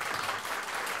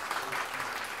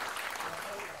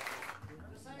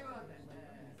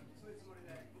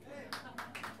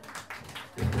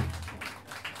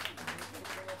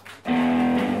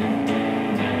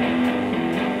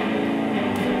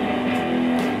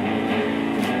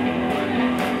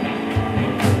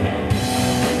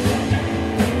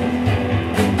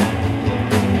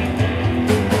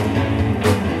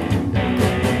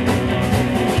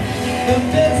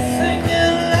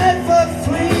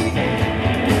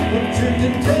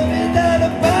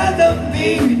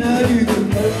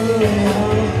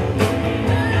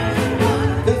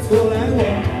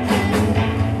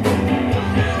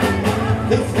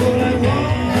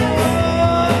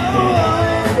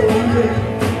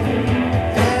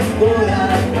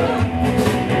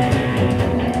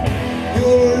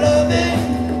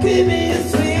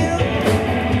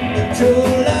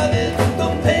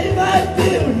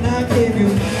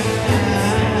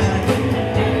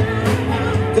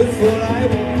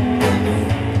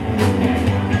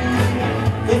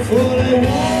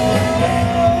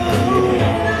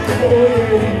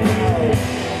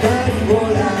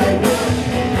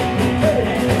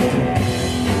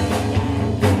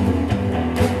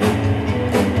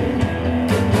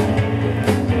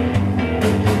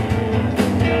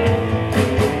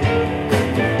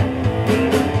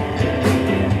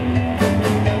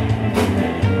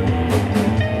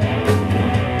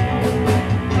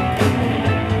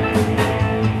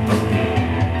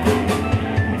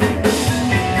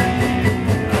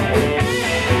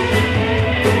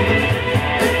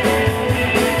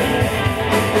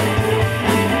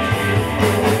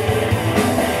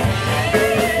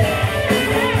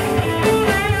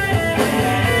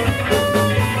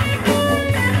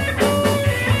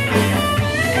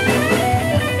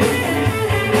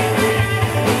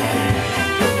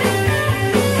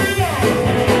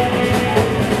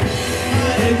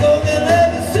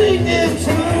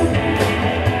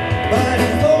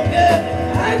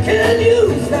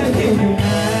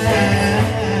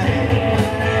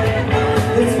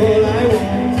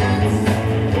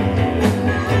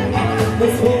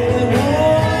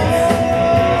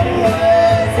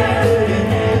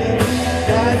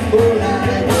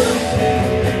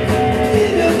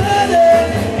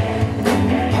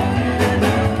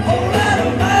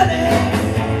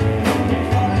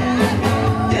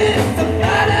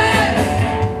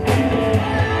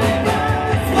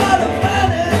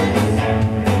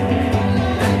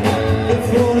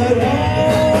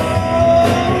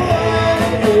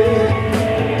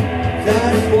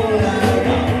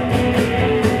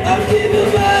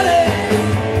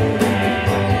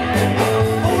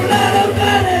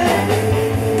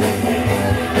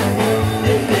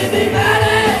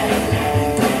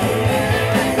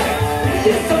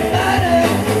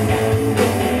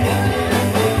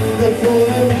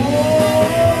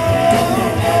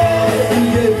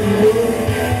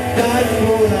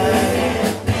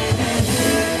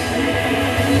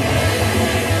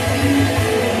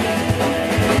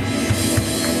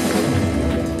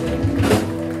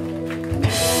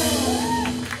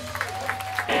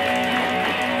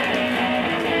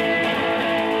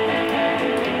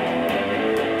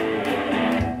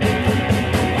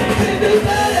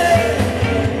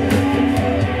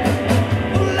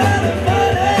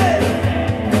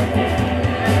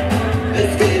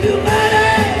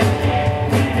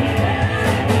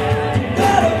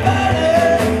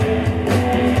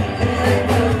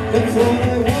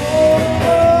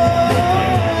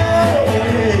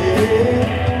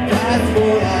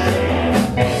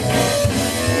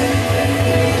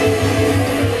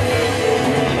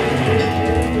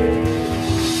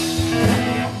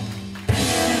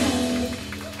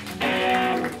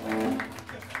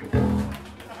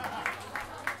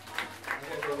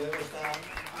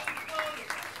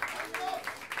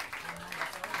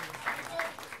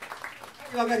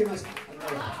わかりました。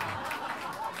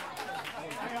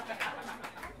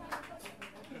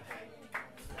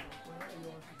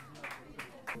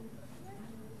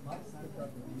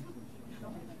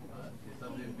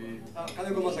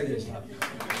金子正樹でした。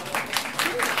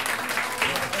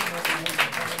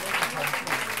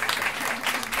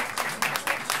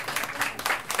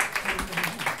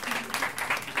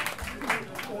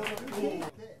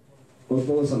お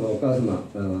父様、お母様、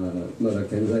まだ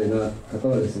健在な方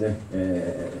はですね、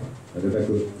なるべ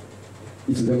く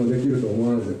いつでもできると思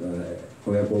わず、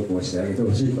親孝行してあげて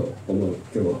ほしいと思う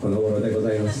今日この頃でご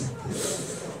ざいます。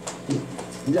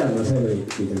じゃあ、最後に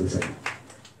聞いてください。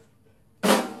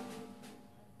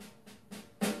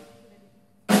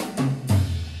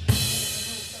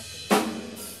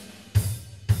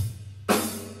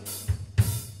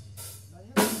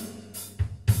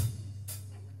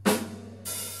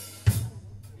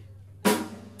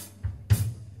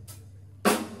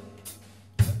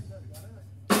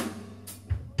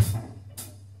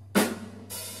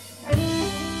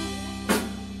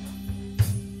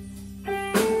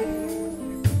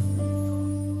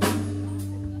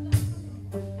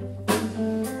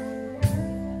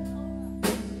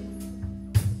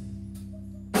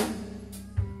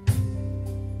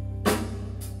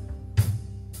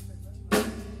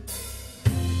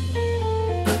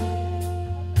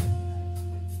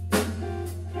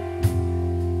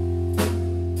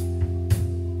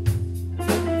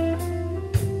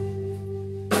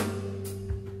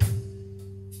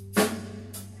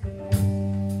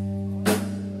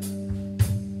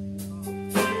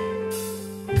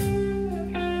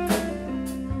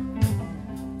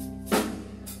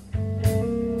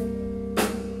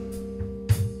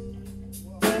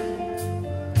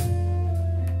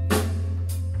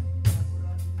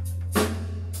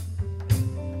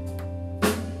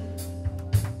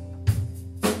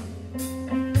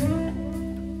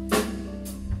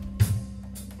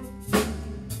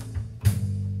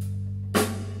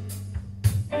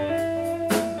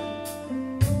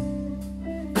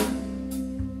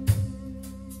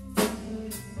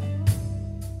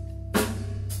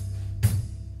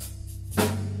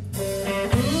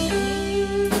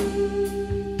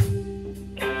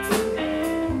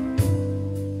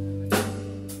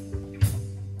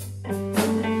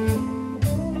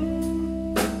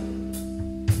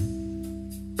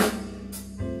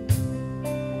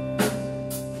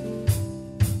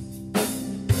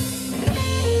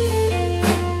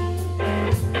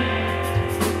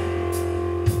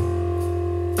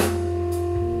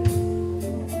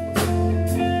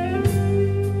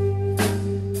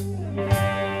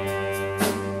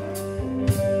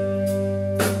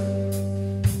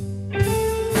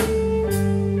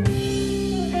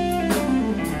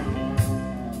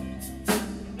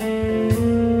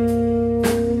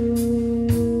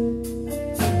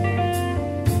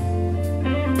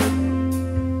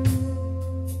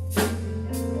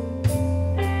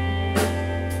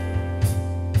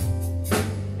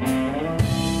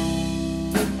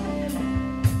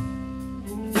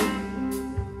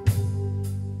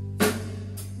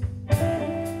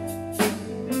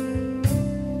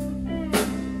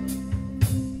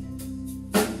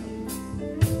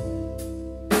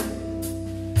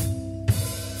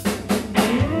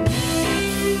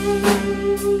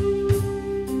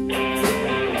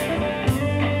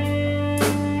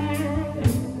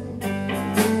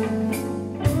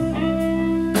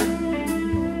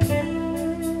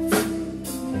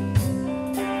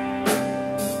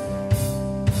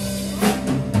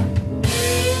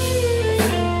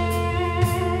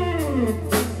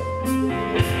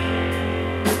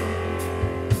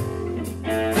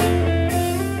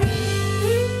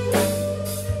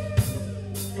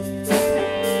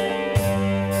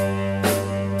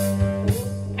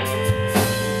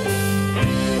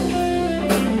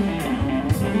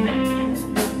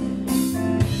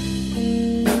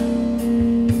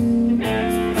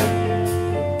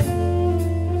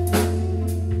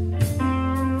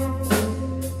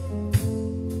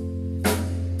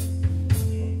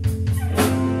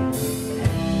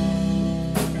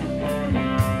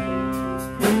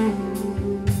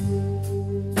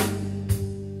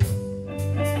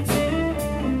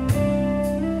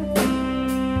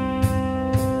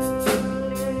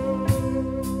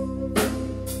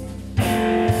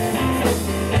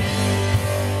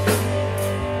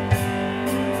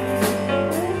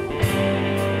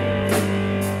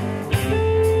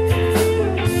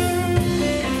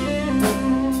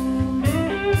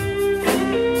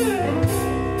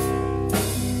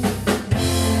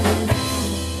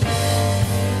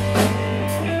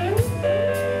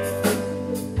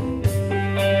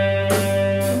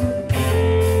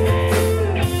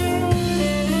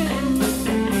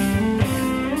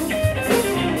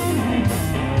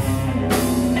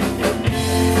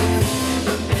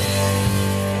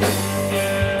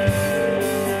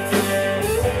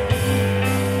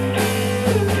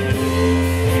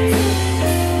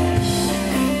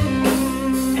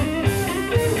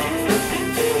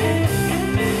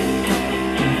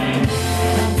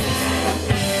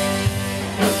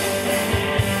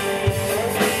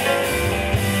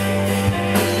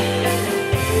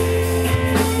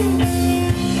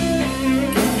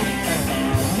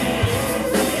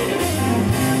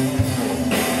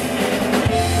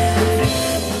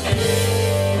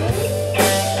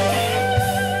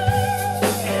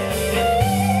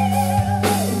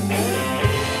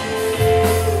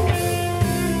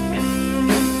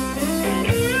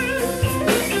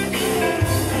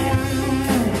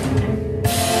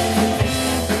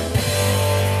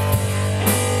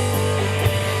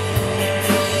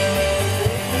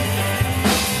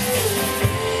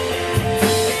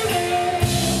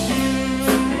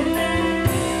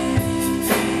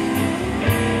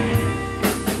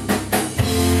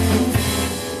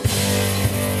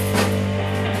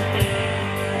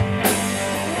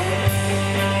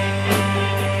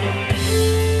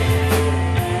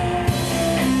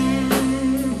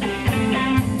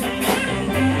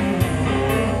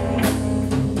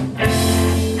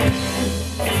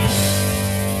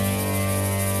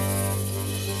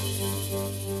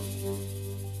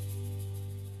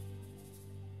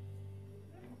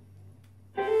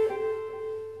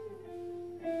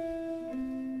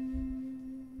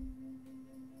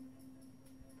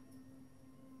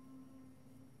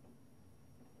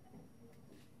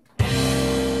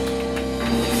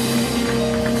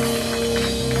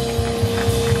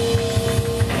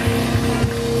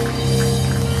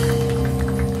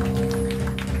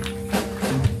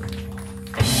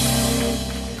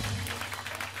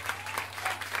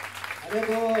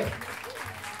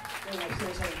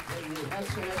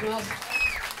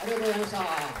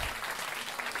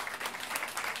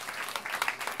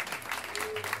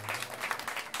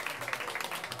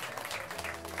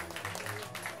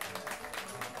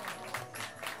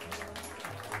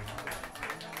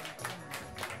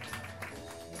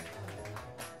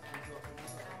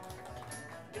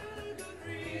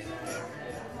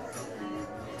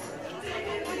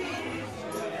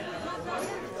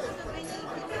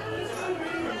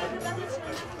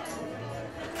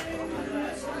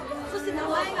そして名前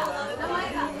がう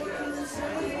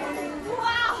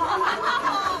わ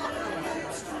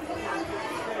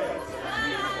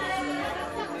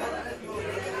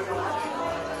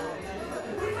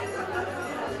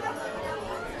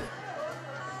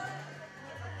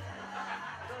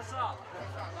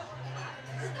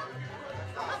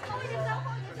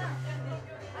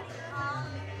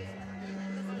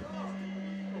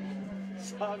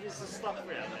サービススタッ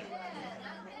フやね。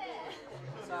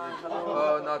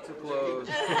Oh, not too close.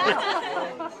 Yeah,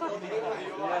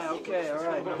 okay, all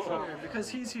right. No problem. Because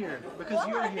he's here. Because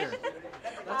you're here.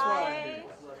 That's why.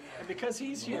 And because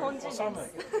he's here. Osamu.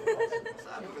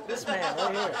 This man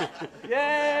right here.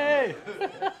 Yay!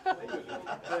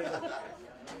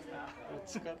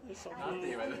 使ってそう。なんて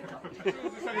言われる。下げて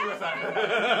ください。やめ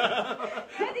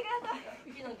てください。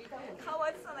ユキのギターも顔は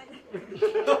映さないで。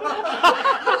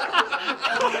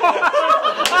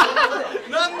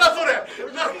なんだそれ。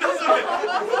なんだそれ。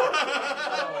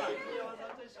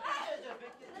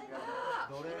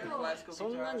そ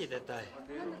んなに出たい。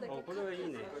これはいい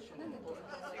ね。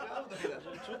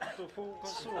ちょっとフォーカ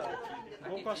スを。フ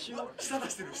ォーカスしよう。舌出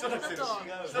してる。舌出してる。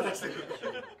舌出してる。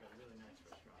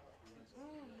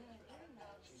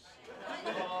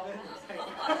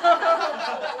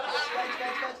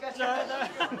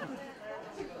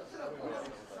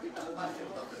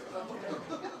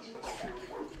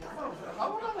合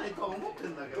わないとは思って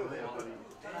んだけどね、やっぱり。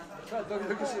ドキ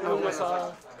ドキしごめんなさ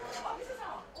い。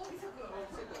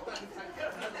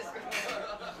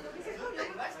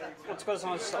お疲れ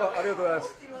様でした。ありがとうございま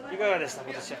す。いかがでした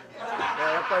今年は。や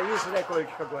っぱりいいですね、こういう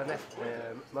企画はね。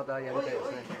またやりたいで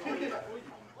すね。